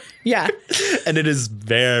blubber. Yeah. And it is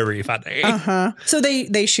very funny. So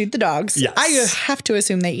they shoot the dogs. Yes. I have to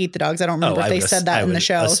assume they eat the dogs. I don't remember if they said that in the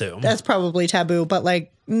show. Assume. That's probably taboo, but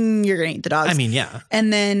like, you're going to eat the dogs. I mean, yeah.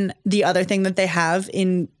 And then the other thing that they have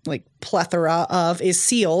in like plethora of is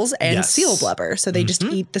seals and seal blubber. So they just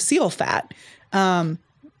eat the seal fat.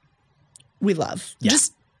 We love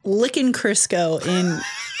just licking Crisco in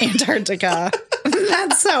Antarctica.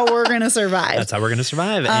 That's how we're going to survive. That's how we're going to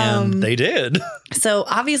survive. And they did. So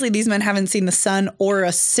obviously these men haven't seen the sun or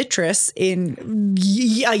a citrus in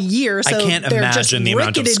a year. So I can't imagine the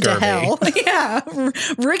amount of scurvy. To hell. Yeah.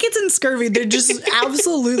 Rickets and scurvy. They're just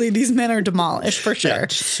absolutely, these men are demolished for sure. Yeah,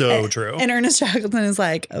 so true. And Ernest Shackleton is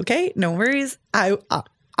like, okay, no worries. I'll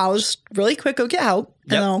just really quick go get help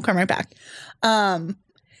and then I'll come right back.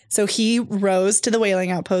 So he rows to the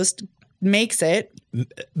whaling outpost, makes it.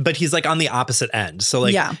 But he's like on the opposite end. So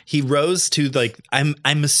like he rows to like, I'm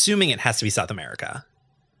assuming it has to be South America.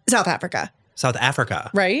 South Africa.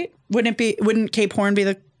 Right? Wouldn't Cape Horn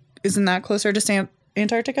isn't that closer to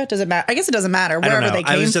Antarctica? Does it matter? I guess it doesn't matter wherever they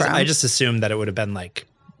came from. I just assumed that it would have been like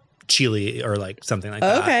Chile or like something like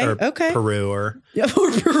that. Or Peru or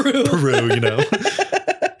Peru. Peru, you know.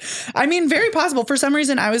 I mean, very possible. For some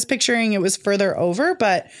reason, I was picturing it was further over,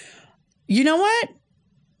 but you know what?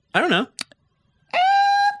 I don't know.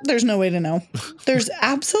 There's no way to know. There's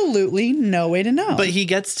absolutely no way to know. But he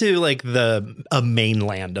gets to like a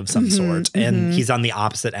mainland of some sort, and he's on the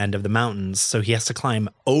opposite end of the mountains. So he has to climb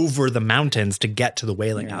over the mountains to get to the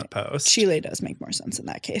whaling outpost. Chile does make more sense in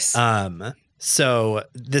that case. So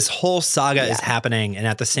this whole saga is happening, and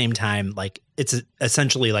at the same time, like it's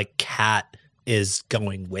essentially like Kat is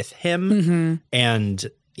going with him, and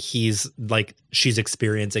he's like she's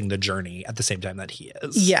experiencing the journey at the same time that he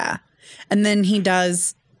is. Yeah, and then he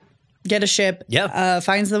does get a ship.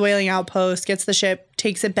 Finds the whaling outpost, gets the ship,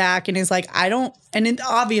 takes it back, and is like,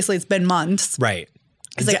 obviously it's been months, right?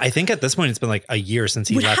 Like, I think at this point it's been like a year since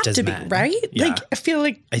he left his men. Right? Yeah. Like I feel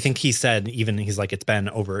like I think he said he's like it's been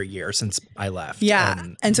over a year since I left. Yeah,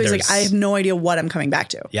 and so he's like, I have no idea what I'm coming back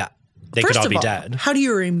to. Yeah, they could all be dead. How do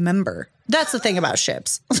you remember? That's the thing about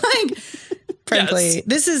ships. Like, frankly,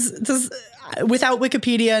 this is without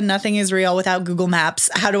Wikipedia, nothing is real. Without Google Maps,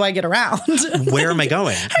 how do I get around? Where am I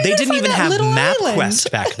going? They didn't even have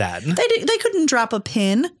MapQuest back then. They couldn't drop a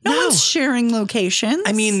pin. No one's sharing locations.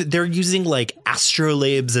 I mean, they're using like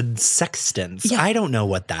astrolabes and sextants. Yeah. I don't know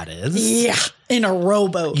what that is. Yeah, in a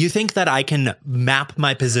rowboat. You think that I can map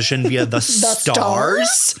my position via the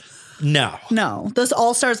stars? No. Those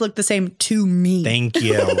all stars look the same to me. Thank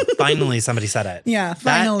you. Finally, somebody said it. Yeah,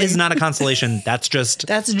 finally. That is not a constellation. That's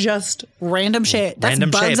just random shit. That's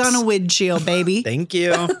bugs on a windshield, baby. Thank you.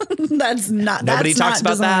 Nobody talks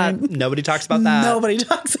about that. Nobody talks about that. Nobody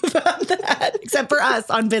talks about that except for us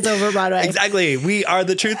on Biz Over Broadway. Exactly. We are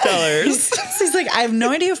the truth tellers. So he's like, I have no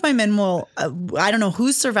idea if my men will. I don't know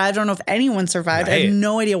who survived. I don't know if anyone survived. Right. I have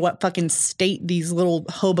no idea what fucking state these little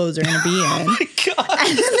hobos are going to be in. Oh my God.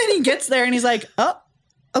 And then he gets there and he's like, oh,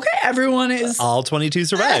 okay, everyone is... All 22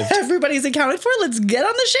 survived. Everybody's accounted for. Let's get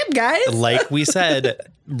on the ship, guys. Like we said,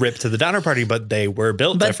 rip to the Donner Party, but they were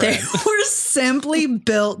built different. They were simply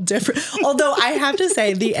built different. Although I have to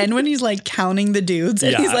say, the end when he's like counting the dudes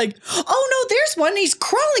and he's like, oh no, there's one. He's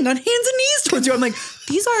crawling on hands and knees towards you. I'm like,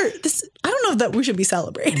 I don't know that we should be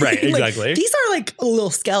celebrating. Right, exactly. Like, these are like little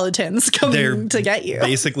skeletons coming to get you.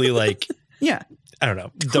 Basically like... Yeah. I don't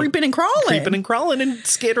know. Creeping and crawling and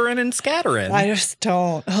skittering and scattering. I just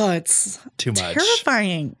don't. Oh, it's too much.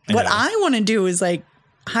 Terrifying. What I want to do is like,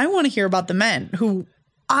 I want to hear about the men who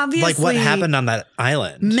obviously. Like what happened on that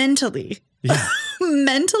island. Mentally. Yeah.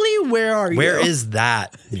 Mentally, where are you? Where is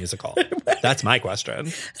that musical? That's my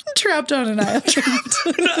question. Trapped on an island.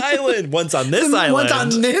 An island. Once on this island. Once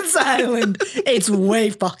on this island. It's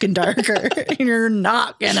way fucking darker. You're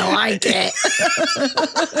not gonna like it.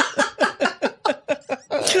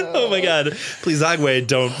 Oh my God. Please, Agwe,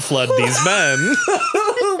 don't flood these men.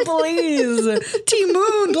 Please.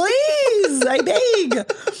 T-Moon, please. I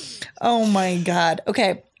beg. Oh my God.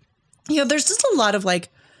 Okay. There's just a lot of like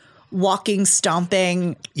walking,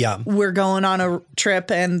 stomping. Yeah. We're going on a trip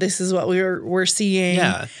and this is what we're seeing.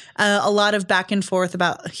 Yeah. A lot of back and forth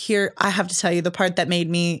about here. I have to tell you, the part that made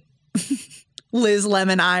me Liz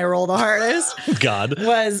Lemon eye roll the hardest God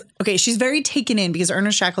was, okay, she's very taken in because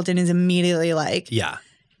Ernest Shackleton is immediately like, yeah,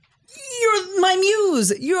 you're my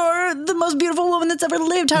muse. You're the most beautiful woman that's ever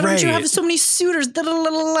lived. How don't you have so many suitors? Da, da, da,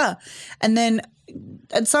 da, da. And then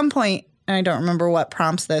at some point, and I don't remember what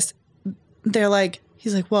prompts this, they're like,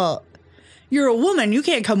 he's like, well, you're a woman. You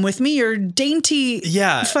can't come with me. You're dainty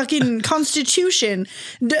fucking constitution.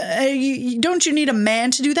 Don't you need a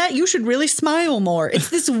man to do that? You should really smile more. It's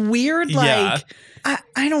this weird, like,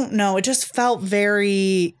 I don't know. It just felt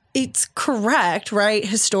very, it's correct, right?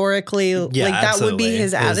 Historically, like that absolutely. Would be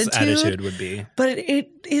his attitude. His attitude would be. But it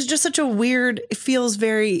is just such a weird, it feels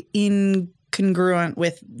very incongruent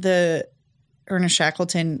with the Ernest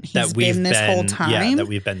Shackleton he's been this whole time. Yeah, that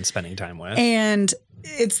we've been spending time with. And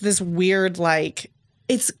it's this weird, like,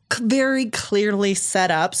 it's very clearly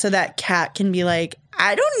set up so that Kat can be like,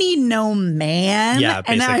 I don't need no man. Yeah,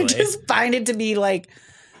 basically. And I just find it to be like,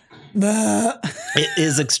 it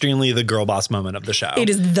is extremely the girl boss moment of the show. It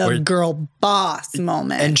is the girl boss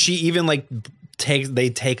moment. And she even like they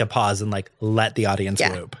take a pause and like let the audience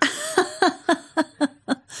whoop.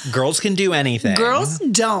 Girls can do anything. Girls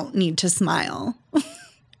don't need to smile.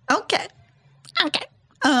 Okay.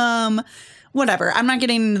 Whatever. I'm not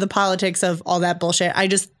getting into the politics of all that bullshit. I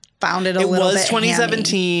just found it a little bit. It was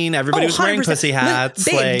 2017. Hammy. Everybody was wearing pussy hats.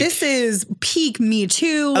 Babe, like, this is peak Me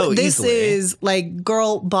Too. Oh, this easily. is like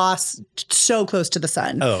girl boss so close to the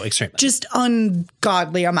sun. Oh, extremely. Just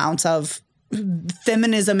ungodly amounts of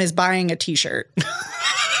feminism is buying a t-shirt.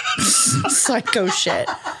 Psycho shit.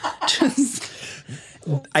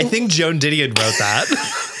 I think Joan Didion wrote that.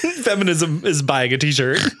 Feminism is buying a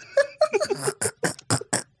t-shirt.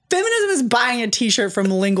 Feminism is buying a t-shirt from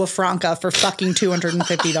Lingua Franca for fucking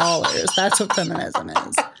 $250. That's what feminism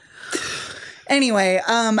is. Anyway,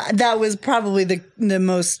 that was probably the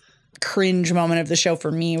most cringe moment of the show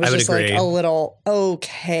for me. It was just agree. Like a little,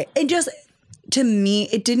 okay. It just, to me,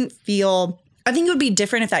 it didn't feel, I think it would be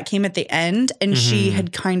different if that came at the end and she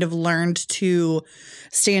had kind of learned to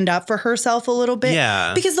stand up for herself a little bit.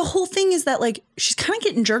 Yeah. Because the whole thing is that like, she's kind of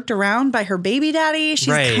getting jerked around by her baby daddy.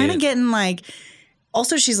 She's kind of getting like,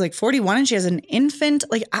 also she's like 41 and she has an infant.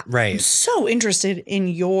 Like, I'm so interested in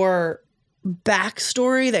your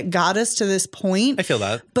backstory that got us to this point. I feel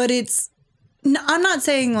that. But I'm not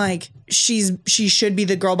saying like she should be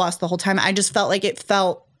the girl boss the whole time. I just felt like it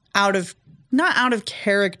felt not out of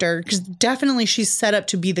character, because definitely she's set up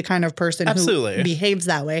to be the kind of person who behaves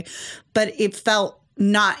that way. But it felt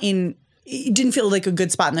it didn't feel like a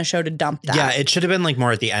good spot in the show to dump that. Yeah, it should have been like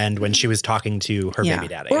more at the end when she was talking to her baby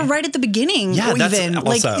daddy. Or right at the beginning. Yeah, that's even.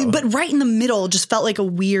 also. Like, but right in the middle just felt like a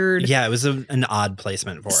weird. Yeah, it was an odd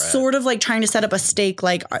placement for it. Sort of like trying to set up a stake,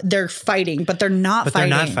 like they're fighting, but they're not fighting.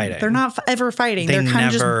 They're not fighting. They're not ever fighting. They're kind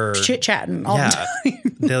of just chit-chatting all the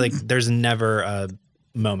time. They're like, there's never a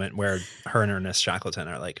moment where her and Ernest Shackleton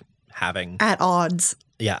are like having. At odds.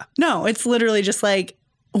 Yeah. No, it's literally just like,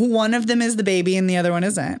 one of them is the baby and the other one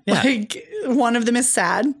isn't. Yeah. Like one of them is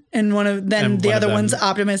sad and the other one's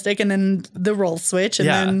optimistic, and then the roles switch and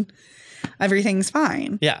then everything's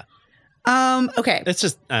fine. Yeah. Okay. It's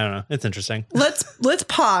just, I don't know. It's interesting. Let's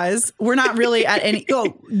pause. We're not really at any,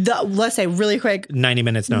 let's say really quick. 90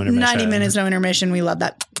 minutes, no intermission. 90 minutes, no intermission. We love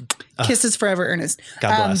that. Kisses forever, Ernest.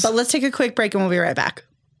 God bless. But let's take a quick break and we'll be right back.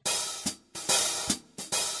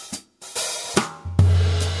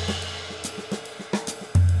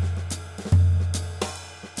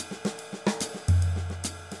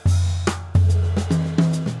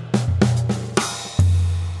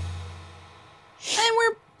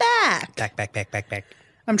 Back.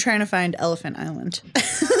 I'm trying to find Elephant Island.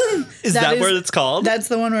 Is that where it's called? That's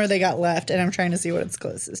the one where they got left, and I'm trying to see what it's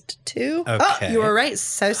closest to. Okay. Oh, you were right.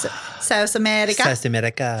 South America. South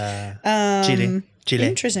America. Chile.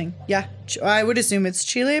 Interesting. Yeah. I would assume it's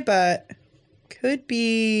Chile, but could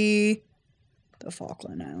be the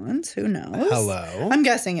Falkland Islands. Who knows? Hello. I'm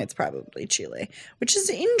guessing it's probably Chile, which is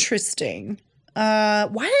interesting. Why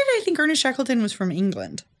did I think Ernest Shackleton was from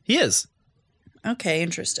England? He is. Okay,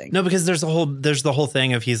 interesting. No, because there's the whole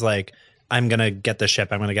thing of he's like, I'm going to get the ship.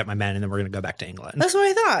 I'm going to get my men and then we're going to go back to England. That's what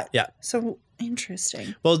I thought. Yeah. So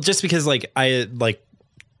interesting. Well, just because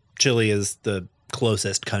Chile is the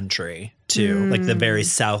closest country to like the very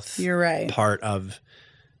south You're right. part of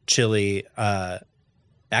Chile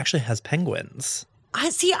actually has penguins. I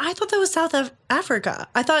thought that was South Africa.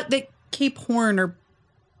 I thought that Cape Horn or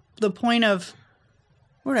the point of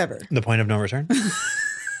whatever. The point of no return?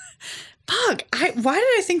 Fuck. Why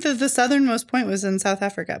did I think that the southernmost point was in South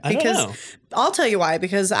Africa? Because I don't know. I'll tell you why.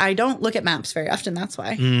 Because I don't look at maps very often. That's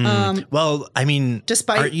why. Well, I mean,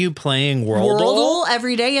 aren't you playing Worldle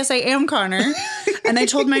every day? Yes, I am, Connor. And I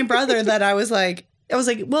told my brother that I was like,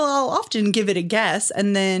 well, I'll often give it a guess,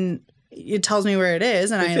 and then it tells me where it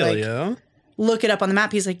is, and I look it up on the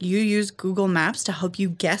map. He's like, you use Google Maps to help you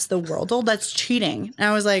guess the Worldle? That's cheating. And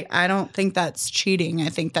I was like, I don't think that's cheating. I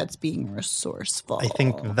think that's being resourceful. I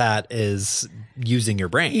think that is using your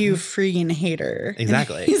brain. You freaking hater.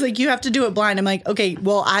 Exactly. He's like, you have to do it blind. I'm like, okay,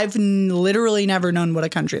 well, I've literally never known what a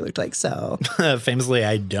country looked like. So famously,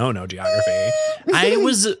 I don't know geography.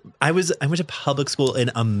 I went to public school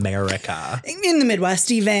in America. In the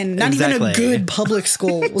Midwest, even. Not even a good public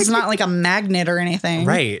school. It was not like a magnet or anything.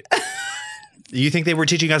 Right. You think they were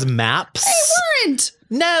teaching us maps? They weren't.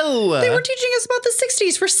 No. They were teaching us about the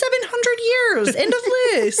 60s for 700 years. End of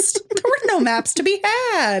list. There were no maps to be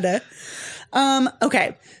had.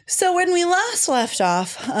 Okay. So when we last left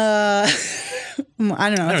off, I don't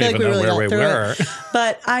know. I feel like we really got through it.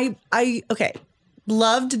 But okay.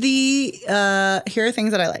 Loved the, here are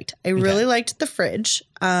things that I liked. I really liked the fridge.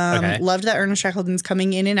 Loved that Ernest Shackleton's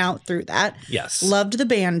coming in and out through that. Yes. Loved the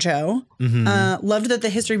banjo. Loved that the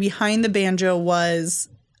history behind the banjo was,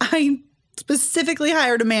 I specifically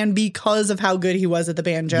hired a man because of how good he was at the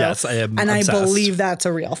banjo. Yes, I am And obsessed. I believe that's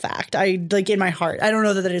a real fact. In my heart. I don't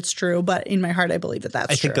know that it's true, but in my heart, I believe that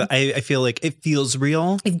that's true. I feel like it feels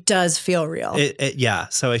real. It does feel real. Yeah.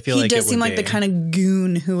 So I feel he like does seem like the kind of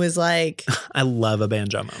goon who is like, I love a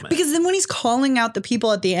banjo moment. because then when he's calling out the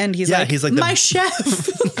people at the end, he's like my chef.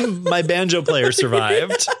 My banjo player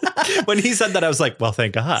survived. When he said that, I was like, well,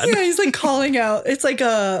 thank God. Yeah, he's like calling out. It's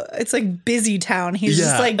like Busy Town. He's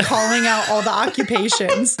just like calling out all the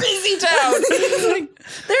occupations. Busy Town. He's like,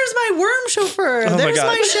 there's my worm chauffeur. There's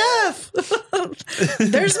my chef.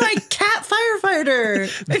 There's my cat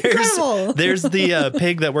firefighter. Incredible. There's the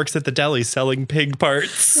pig that works at the deli selling pig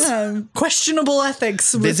parts. Questionable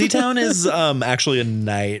ethics. Busy Town is actually a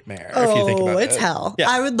nightmare if you think about it. It's hell. Yeah.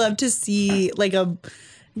 I would love to see like a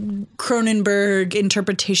Cronenberg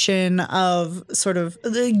interpretation of sort of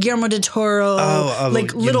the Guillermo del Toro,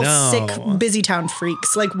 little sick Busy Town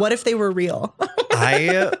freaks. Like, what if they were real?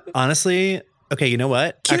 I honestly, okay, you know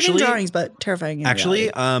what? Cute in drawings, but terrifying in reality.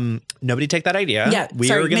 Nobody take that idea. Yeah,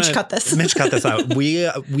 Mitch, cut this. Mitch, cut this out. We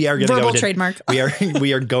are going to go into trademark.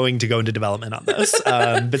 We are going to go into development on this.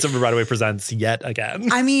 Bits Over Broadway presents yet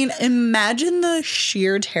again. I mean, imagine the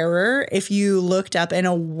sheer terror if you looked up and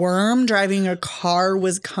a worm driving a car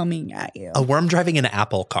was coming at you. A worm driving an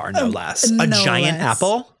apple car, no less. A giant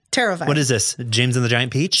apple. Terrifying. What is this? James and the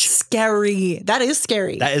Giant Peach? Scary. That is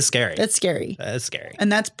scary. That is scary. That's scary. That is scary.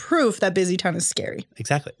 And that's proof that Busy Town is scary.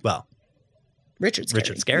 Exactly. Well, Richard's scary.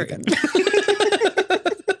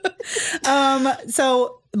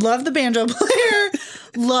 So loved the banjo player.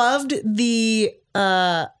 Loved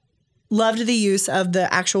the use of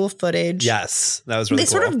the actual footage. Yes, that was really cool. They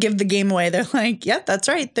sort of give the game away. They're like, yep, that's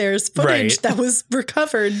right. There's footage that was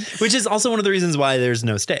recovered. Which is also one of the reasons why there's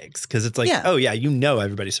no stakes. Because it's like, oh yeah,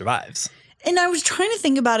 everybody survives. And I was trying to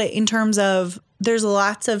think about it in terms of there's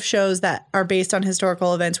lots of shows that are based on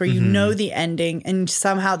historical events where you know the ending and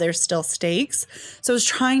somehow there's still stakes. So I was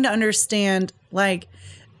trying to understand, like,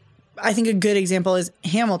 I think a good example is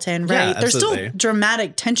Hamilton, right? Yeah, there's still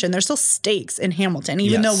dramatic tension. There's still stakes in Hamilton,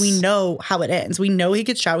 even though we know how it ends. We know he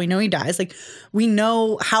gets shot. We know he dies. Like, we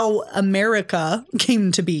know how America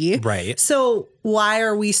came to be. Right. So why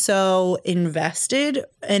are we so invested?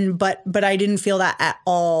 But I didn't feel that at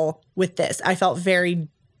all with this. I felt very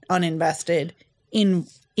uninvested in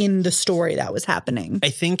the story that was happening. I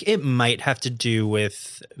think it might have to do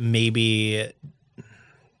with maybe,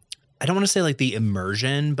 I don't want to say like the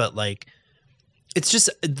immersion, but like it's just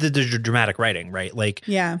the dramatic writing, right? Like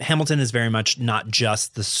Hamilton is very much not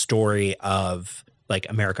just the story of like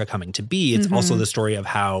America coming to be. It's also the story of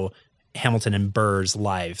how Hamilton and Burr's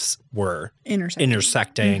lives were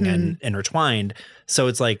intersecting and intertwined. So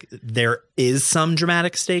it's like there is some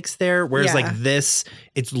dramatic stakes there. Whereas like this,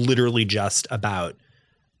 it's literally just about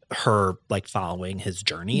her like following his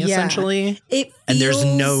journey essentially. And there's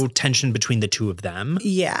no tension between the two of them.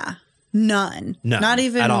 Yeah. None. No, not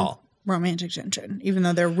even at all. romantic tension, even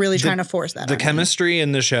though they're really trying to force that. The chemistry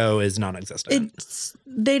in the show is non-existent.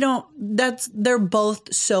 They're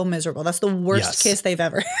both so miserable. That's the worst kiss they've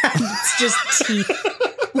ever had. It's just teeth.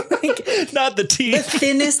 Not the teeth. The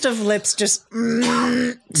thinnest of lips, just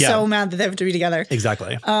so mad that they have to be together.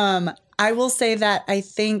 Exactly. I will say that I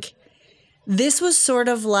think this was sort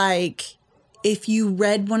of like if you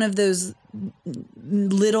read one of those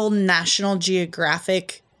little National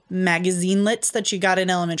Geographic magazine-lets that you got in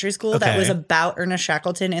elementary school that was about Ernest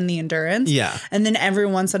Shackleton and the Endurance. Yeah. And then every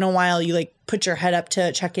once in a while you like put your head up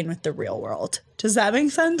to check in with the real world. Does that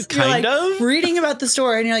make sense? Kind of. Reading about the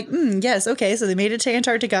story and you're like, yes, okay, so they made it to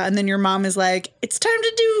Antarctica, and then your mom is like, it's time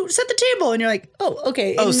to set the table, and you're like, oh,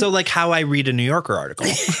 okay. Oh, so like how I read a New Yorker article.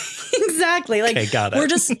 Exactly. Like, okay, got it. We're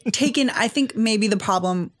just taken. I think maybe the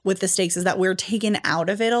problem with the stakes is that we're taken out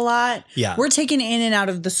of it a lot. Yeah. We're taken in and out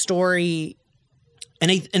of the story. And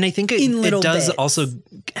I think it does also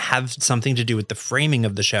have something to do with the framing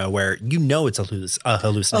of the show, where it's a hallucination. A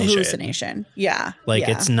hallucination. Yeah. Like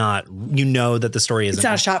it's not, that the story isn't. It's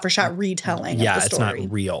not a shot for shot retelling. Yeah, of the story. it's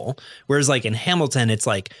not real. Whereas like in Hamilton, it's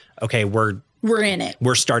like, okay, we're in it.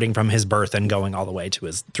 We're starting from his birth and going all the way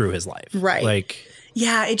to through his life. Right. Like,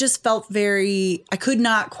 yeah, it just felt I could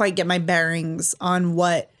not quite get my bearings on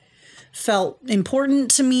what felt important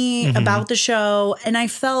to me about the show. And I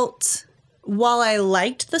felt, while I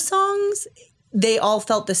liked the songs, they all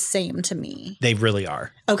felt the same to me. They really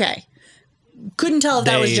are. Okay. Couldn't tell if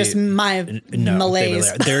that was just my malaise.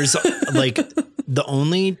 Really there's like the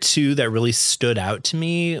only two that really stood out to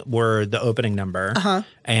me were the opening number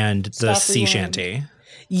and the sea shanty.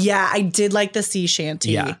 Yeah, I did like the sea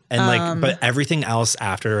shanty. Yeah. And but everything else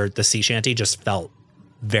after the sea shanty just felt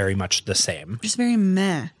very much the same. Just very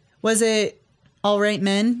meh. Was it All Right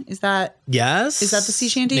Men? Is that the sea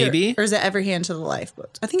shanty? Maybe. Or is it Every Hand to the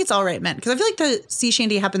Lifeboat? I think it's All Right Men, because I feel like the sea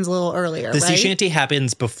shanty happens a little earlier. The sea shanty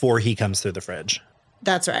happens before he comes through the fridge.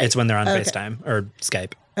 That's right. It's when they're on FaceTime or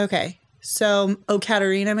Skype. Okay. So, O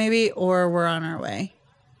Katerina maybe, or We're on Our Way.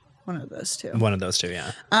 One of those two.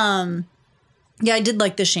 Yeah. Yeah, I did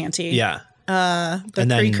like the shanty. Yeah. The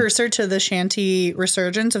precursor to the shanty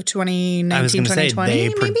resurgence of 2019, I was going to say, 2020, they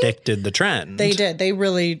maybe? predicted the trend. They did. They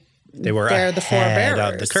really... They were They're the ahead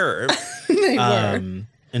forebearers of the curve. They were.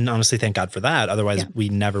 And honestly, thank God for that. Otherwise, we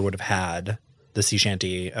never would have had the sea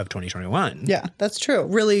shanty of 2021. Yeah, that's true.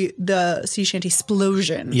 Really, the sea shanty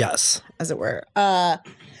explosion. Yes. As it were.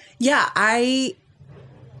 Yeah, I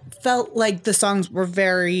felt like the songs were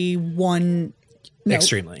very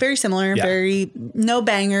extremely. Very similar. Yeah. Very, no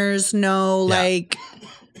bangers, no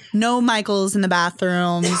Michaels in the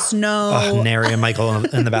bathrooms, nary a Michael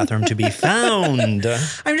in the bathroom to be found.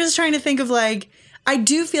 I'm just trying to think of like, I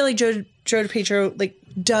do feel like Joe DiPietro like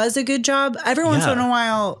does a good job. Every once in a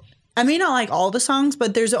while, I may not like all the songs,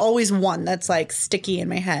 but there's always one that's like sticky in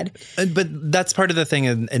my head. But that's part of the thing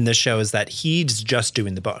in this show is that he's just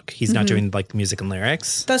doing the book. He's not doing like the music and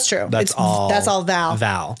lyrics. That's true. That's all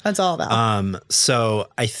Val. That's all Val. So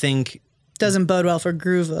I think doesn't bode well for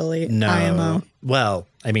Groovily. No. IMO. Well,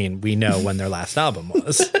 I mean, we know when their last album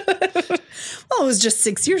was. Well, it was just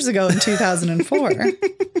 6 years ago in 2004.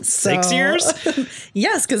 6 years?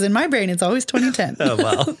 Yes, because in my brain, it's always 2010. Oh,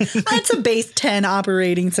 well. That's a base 10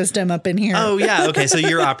 operating system up in here. Oh, yeah. Okay. So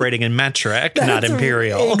you're operating in metric, not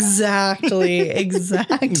imperial. Exactly.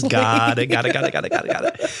 Got it.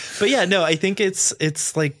 But yeah, no, I think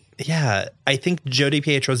it's like, yeah, I think Joe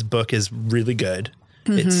DiPietro's book is really good.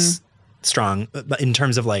 It's strong in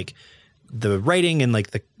terms of like the writing and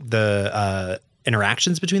like the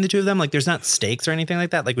interactions between the two of them. Like there's not stakes or anything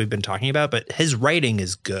like that, like we've been talking about, but his writing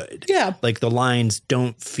is good. Yeah. Like the lines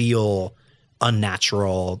don't feel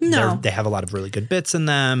unnatural. No. They have a lot of really good bits in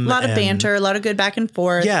them. A lot of banter, a lot of good back and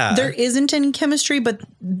forth. Yeah. There isn't any chemistry, but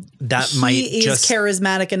he is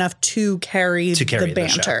charismatic enough to carry the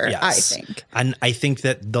banter, yes. I think. And I think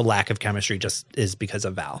that the lack of chemistry just is because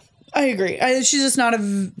of Val. I agree. She's just not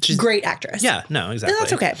a great actress. Yeah, no, exactly. And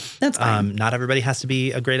that's okay. That's fine. Not everybody has to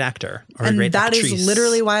be a great actor or a great actress. And that is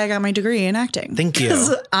literally why I got my degree in acting. Thank you.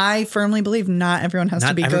 Because I firmly believe not everyone has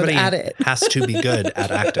to be good at it. Has to be good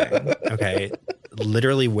at acting. Okay.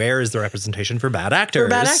 Literally, where is the representation for bad actors? For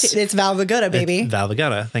bad acting. It's Val Vigoda, baby. It's Val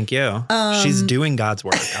Vigoda. Thank you. She's doing God's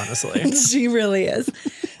work, honestly. She really is.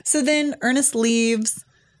 So then Ernest leaves.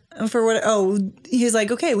 For what? Oh, he's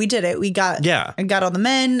like, okay, we did it. I got all the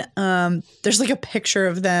men. There's like a picture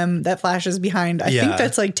of them that flashes behind. I think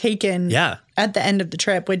that's like taken at the end of the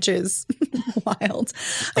trip, which is wild.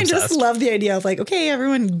 I just love the idea of like, okay,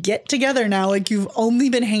 everyone get together now. Like you've only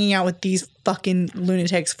been hanging out with these fucking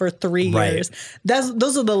lunatics for 3 years.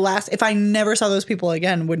 Those are the last. If I never saw those people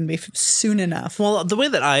again, wouldn't be soon enough. Well, the way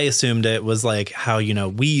that I assumed it was like how, you know,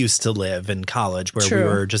 we used to live in college where we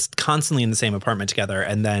were just constantly in the same apartment together.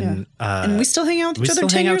 And then and we still hang out with each other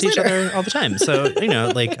 10 years later. All the time. So, you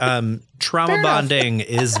know, like trauma bonding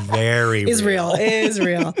is very real. It is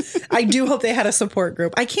real. I do hope they had a support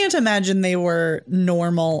group. I can't imagine they were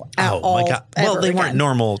normal at all. Oh my God. Well, they weren't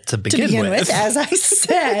normal to begin with. As I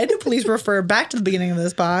said, please refer back to the beginning of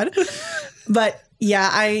this pod. But yeah,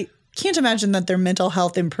 I can't imagine that their mental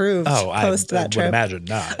health improved post that trip. I would imagine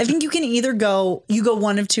not. I think you can either go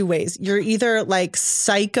one of two ways. You're either like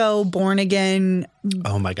psycho, born again.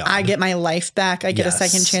 Oh my God. I get my life back. I get a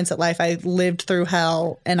second chance at life. I lived through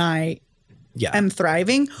hell and I am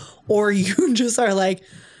thriving. Or you just are like,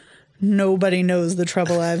 nobody knows the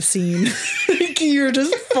trouble I've seen. You're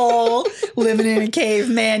just full living in a cave,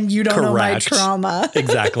 man. You don't know my trauma.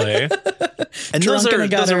 Exactly. And those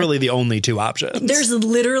are really the only two options. There's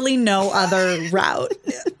literally no other route.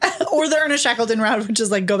 Or the Ernest Shackleton route, which is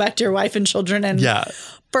like go back to your wife and children. And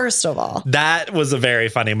first of all, that was a very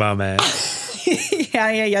funny moment.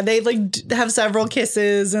 Yeah. They like have several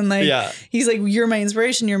kisses and like he's like, you're my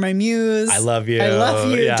inspiration, you're my muse. I love you.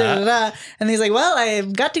 Da, da, da. And he's like, well,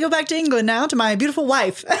 I've got to go back to England now to my beautiful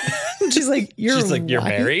wife. She's like, you're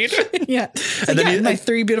married? Yeah. And then my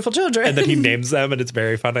 3 beautiful children. And then he names them and it's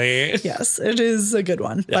very funny. Yes, it is a good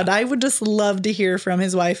one. Yeah. But I would just love to hear from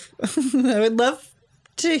his wife. I would love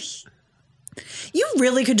to. You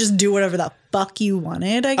really could just do whatever the fuck you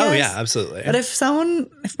wanted, I guess. Oh, yeah, absolutely. But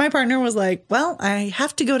if my partner was like, well, I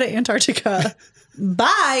have to go to Antarctica,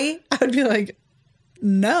 bye, I would be like,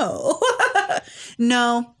 no.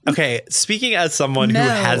 No. Okay, speaking as someone who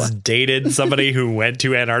has dated somebody who went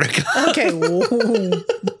to Antarctica. Okay.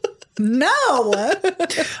 No.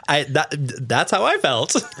 That's how I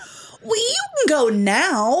felt. Well, you can go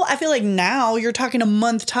now. I feel like now you're talking a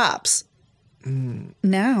month tops.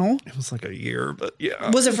 Now it was like a year, but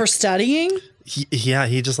yeah. Was it for studying?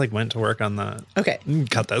 He just like went to work on the. Okay,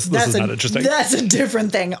 cut this. This is not interesting. That's a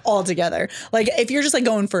different thing altogether. Like if you're just like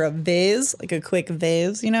going for a viz, like a quick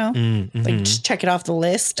viz, you know, like just check it off the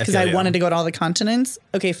list because I wanted to go to all the continents.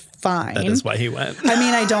 Okay, fine. That is why he went. I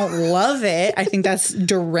mean, I don't love it. I think that's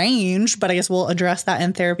deranged, but I guess we'll address that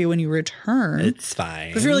in therapy when you return. It's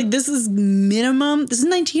fine. But if you're like, this is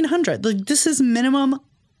 1900. Like this is minimum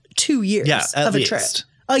 2 years of a trip.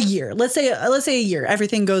 A year. Let's say a year.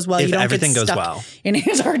 Everything goes well. If you don't everything get goes stuck well in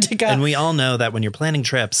Antarctica. And we all know that when you're planning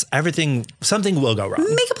trips, something will go wrong.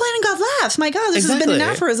 Make a plan and God laughs. My God, this has been an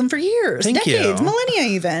aphorism for years, decades, millennia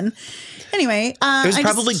even. Anyway, it was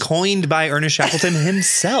probably coined by Ernest Shackleton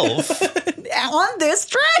himself on this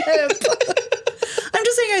trip. I'm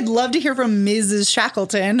just saying I'd love to hear from Mrs.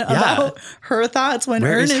 Shackleton about her thoughts when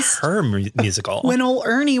her musical. When old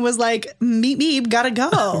Ernie was like, meep, meep, gotta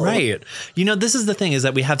go. Right. You know, this is the thing is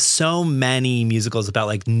that we have so many musicals about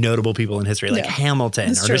like notable people in history, like Hamilton,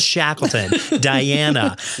 Ernest Shackleton,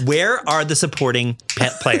 Diana. Where are the supporting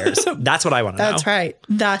players? That's what I want to know.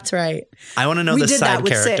 That's right. I want to know the side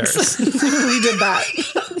characters. We did that.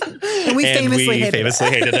 And we famously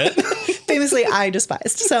hated it. Famously, I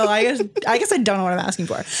despised. So I guess I don't know what I'm asking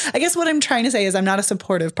for. I guess what I'm trying to say is I'm not a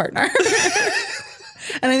supportive partner.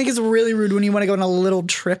 And I think it's really rude when you want to go on a little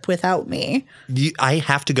trip without me. I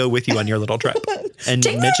have to go with you on your little trip. And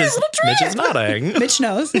Mitch is nodding. Mitch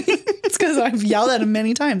knows. It's because I've yelled at him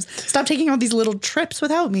many times. Stop taking all these little trips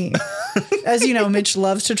without me. As you know, Mitch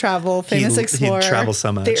loves to travel. Famous explorer. He travels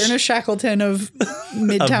so much. The Ernest Shackleton of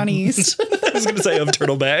Midtown East. I was going to say of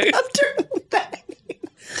Turtle Bay. Of Turtle Bay.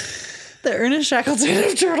 The Ernest Shackleton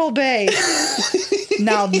of Turtle Bay.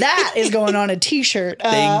 Now that is going on a t-shirt.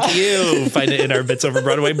 Thank you. Find it in our Bits Over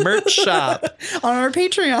Broadway merch shop. On our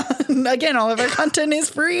Patreon. Again, all of our content is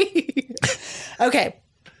free. Okay.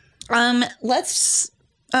 Let's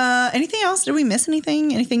anything else? Did we miss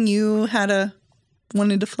anything? Anything you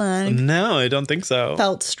wanted to flag? No, I don't think so.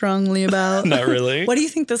 Felt strongly about? Not really. What do you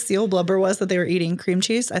think the seal blubber was that they were eating? Cream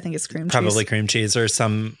cheese? I think it's cream cheese. Probably cream cheese or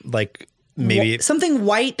some like maybe something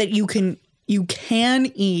white that you can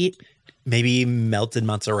eat. Maybe melted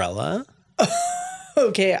mozzarella.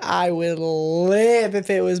 Okay, I would live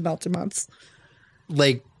if it was melted mozz.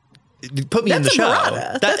 Like, put me in the show.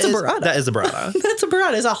 Burrata. That's a burrata. That is a burrata. That's a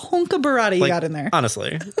burrata. It's a hunk of burrata you got in there.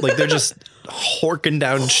 Honestly, like they're just horking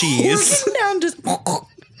down cheese. Horking down, just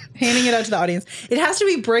handing it out to the audience. It has to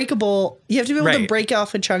be breakable. You have to be able to break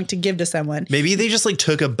off a chunk to give to someone. Maybe they just like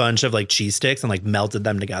took a bunch of like cheese sticks and like melted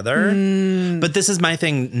them together. But this is my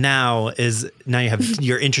thing now is now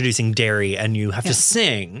you're introducing dairy and you have to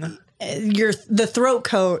sing. The throat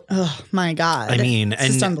coat. Oh my God. I mean, it's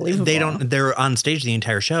and just unbelievable. they're on stage the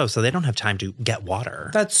entire show, so they don't have time to get water.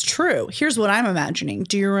 That's true. Here's what I'm imagining.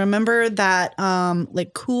 Do you remember that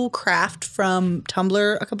like cool craft from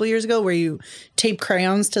Tumblr a couple years ago where you tape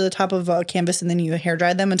crayons to the top of a canvas and then you hair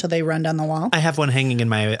dry them until they run down the wall? I have one hanging in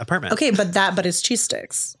my apartment. Okay, but it's cheese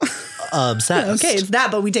sticks. Obsessed. Okay, it's that,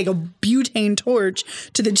 but we take a butane torch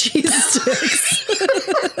to the cheese sticks.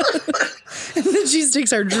 And the cheese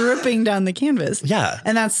sticks are dripping down the canvas. Yeah.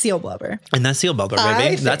 And that's seal blubber. And that's seal blubber,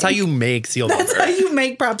 baby. That's how you make seal blubber. That's how you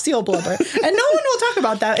make prop seal blubber. And no one will talk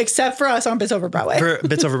about that except for us on Bits Over Broadway. For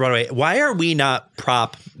Bits Over Broadway. Why are we not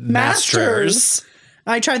prop masters?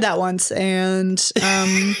 I tried that once, and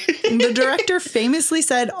the director famously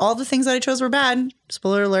said all the things that I chose were bad.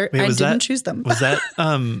 Spoiler alert, I didn't choose them. Was that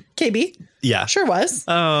KB? Yeah. Sure was.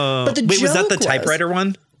 Oh. But was that the typewriter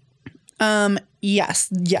one? Yes.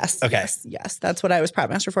 Okay. Yes. That's what I was prop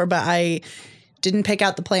master for, but I didn't pick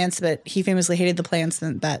out the plants, but he famously hated the plants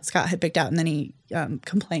that Scott had picked out, and then he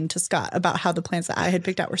complained to Scott about how the plants that I had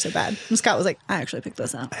picked out were so bad. And Scott was like, I actually picked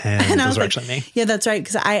those out. And I was like, me. Yeah, that's right,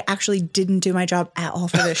 because I actually didn't do my job at all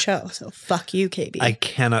for this show, so fuck you, KB. I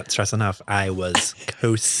cannot stress enough, I was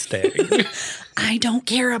coasting. I don't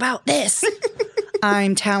care about this.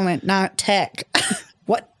 I'm talent, not tech.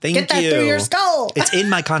 What? Thank Get that you. through your skull. It's in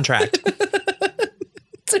my contract.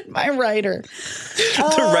 It's in my writer.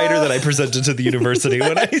 The writer that I presented to the university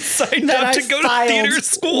when I signed up to go to theater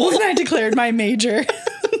school. When I declared my major.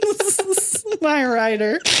 My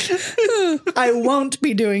writer. I won't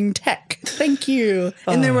be doing tech. Thank you.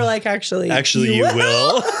 And they were like, actually you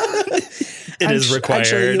will. It is required.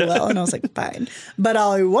 Actually, you will. And I was like, fine. But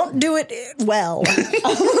I won't do it well.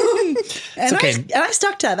 And okay. I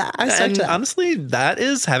stuck to that. Honestly, that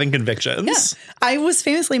is having convictions. Yeah. I was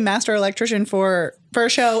famously master electrician for a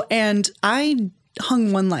show, and I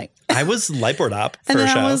hung one light. I was lightboard op for and a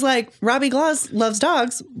then show. I was like, Robbie Gloss loves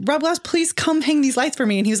dogs. Rob Gloss, please come hang these lights for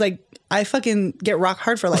me. And he was like, I fucking get rock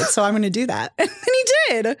hard for lights, so I'm going to do that. And he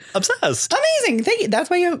did. Obsessed. Amazing. Thank you. That's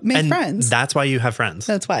why you make friends. That's why you have friends.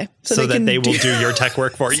 That's why. So that they will do your tech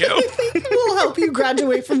work for you. We'll help you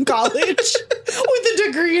graduate from college with a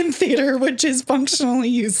degree in theater, which is functionally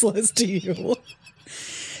useless to you.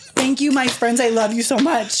 Thank you, my friends. I love you so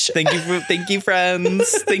much. Thank you,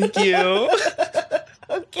 friends. Thank you.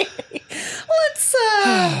 Okay.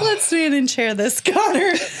 Let's stand and share this,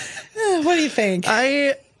 Connor. What do you think?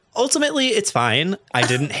 Ultimately, it's fine. I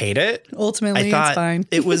didn't hate it. Ultimately, it's fine.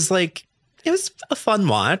 It was a fun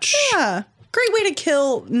watch. Yeah. Great way to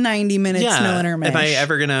kill 90 minutes, no intermission. Am I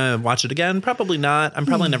ever going to watch it again? Probably not. I'm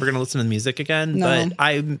probably never going to listen to the music again. No.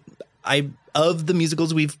 But I of the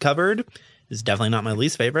musicals we've covered, it's definitely not my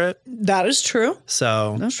least favorite. That is true.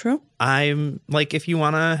 So that's true. I'm like, if you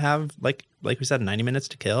want to have like we said, 90 minutes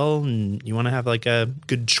to kill, and you want to have like a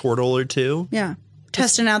good chortle or two. Yeah.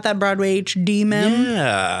 Testing out that Broadway HD mem.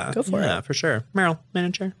 Yeah. Go for it. Yeah, for sure. Meryl,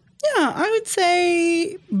 manager. Yeah, I would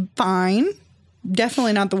say fine.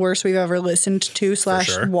 Definitely not the worst we've ever listened to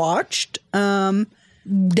 / watched.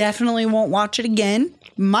 Definitely won't watch it again.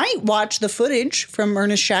 Might watch the footage from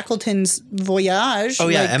Ernest Shackleton's Voyage. Oh,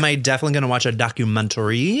 yeah. Am I definitely going to watch a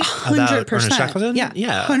documentary about Ernest Shackleton? Yeah.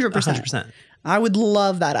 100%. I would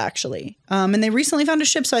love that, actually. And they recently found a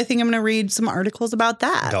ship, so I think I'm going to read some articles about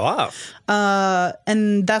that. Go off.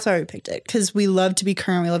 And that's why we picked it, because we love to be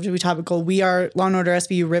current. We love to be topical. We are Law & Order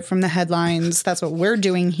SVU, ripped from the headlines. That's what we're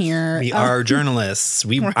doing here. We are journalists.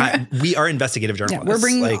 We are investigative journalists. Yeah, we're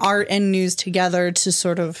bringing art and news together to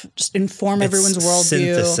sort of just inform everyone's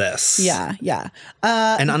worldview. Synthesis. Yeah.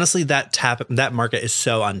 And honestly, that market is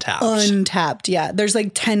so untapped. Untapped, yeah. There's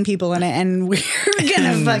like 10 people in it, and we're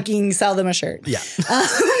going to fucking sell them a shirt. Yeah.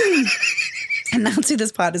 And that's who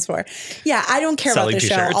this pod is for. Yeah, I don't care about this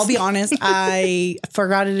show. I'll be honest. I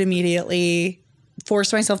forgot it immediately.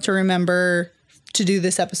 Forced myself to remember to do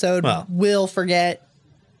this episode. Well, will forget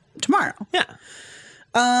tomorrow. Yeah.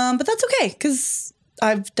 But that's okay, because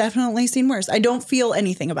I've definitely seen worse. I don't feel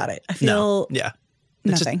anything about it. I feel nothing.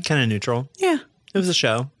 It's just kind of neutral. Yeah. It was a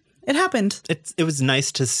show. It happened. It was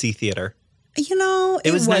nice to see theater. You know,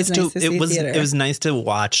 it was nice to see theater. It was nice to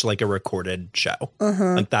watch like a recorded show.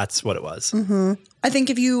 Like that's what it was. I think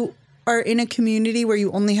if you are in a community where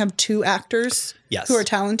you only have 2 actors who are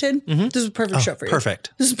talented, this is a perfect show for you.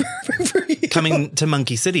 Perfect. This is perfect for you. Coming to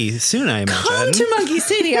Monkey City soon, I imagine. Come to Monkey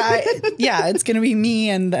City. It's going to be me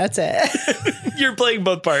and that's it. You're playing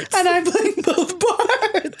both parts. And I'm playing both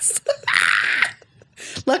parts.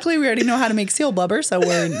 Luckily, we already know how to make seal blubber, so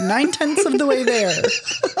we're 9/10 of the way there.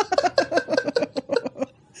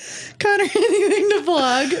 Connor, anything to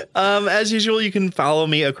plug? As usual, you can follow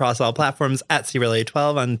me across all platforms at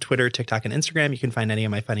CRLA12 on Twitter, TikTok, and Instagram. You can find any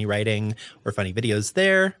of my funny writing or funny videos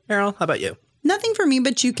there. Meryl, how about you? Nothing for me,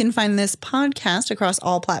 but you can find this podcast across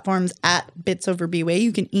all platforms at BitsOverBway.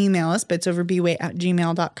 You can email us,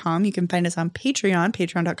 bitsoverbway@gmail.com. You can find us on Patreon,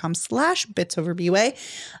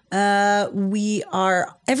 patreon.com/bitsoverbway. We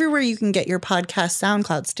are everywhere you can get your podcast: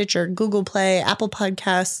 SoundCloud, Stitcher, Google Play, Apple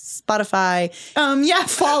Podcasts, Spotify.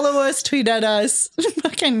 Follow us, tweet at us,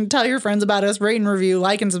 fucking tell your friends about us, rate and review,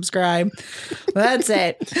 like and subscribe. That's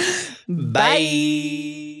it.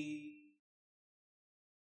 Bye.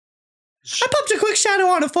 I popped a quick shadow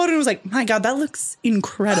on a photo and was like, my God, that looks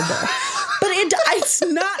incredible. But it's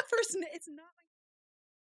not.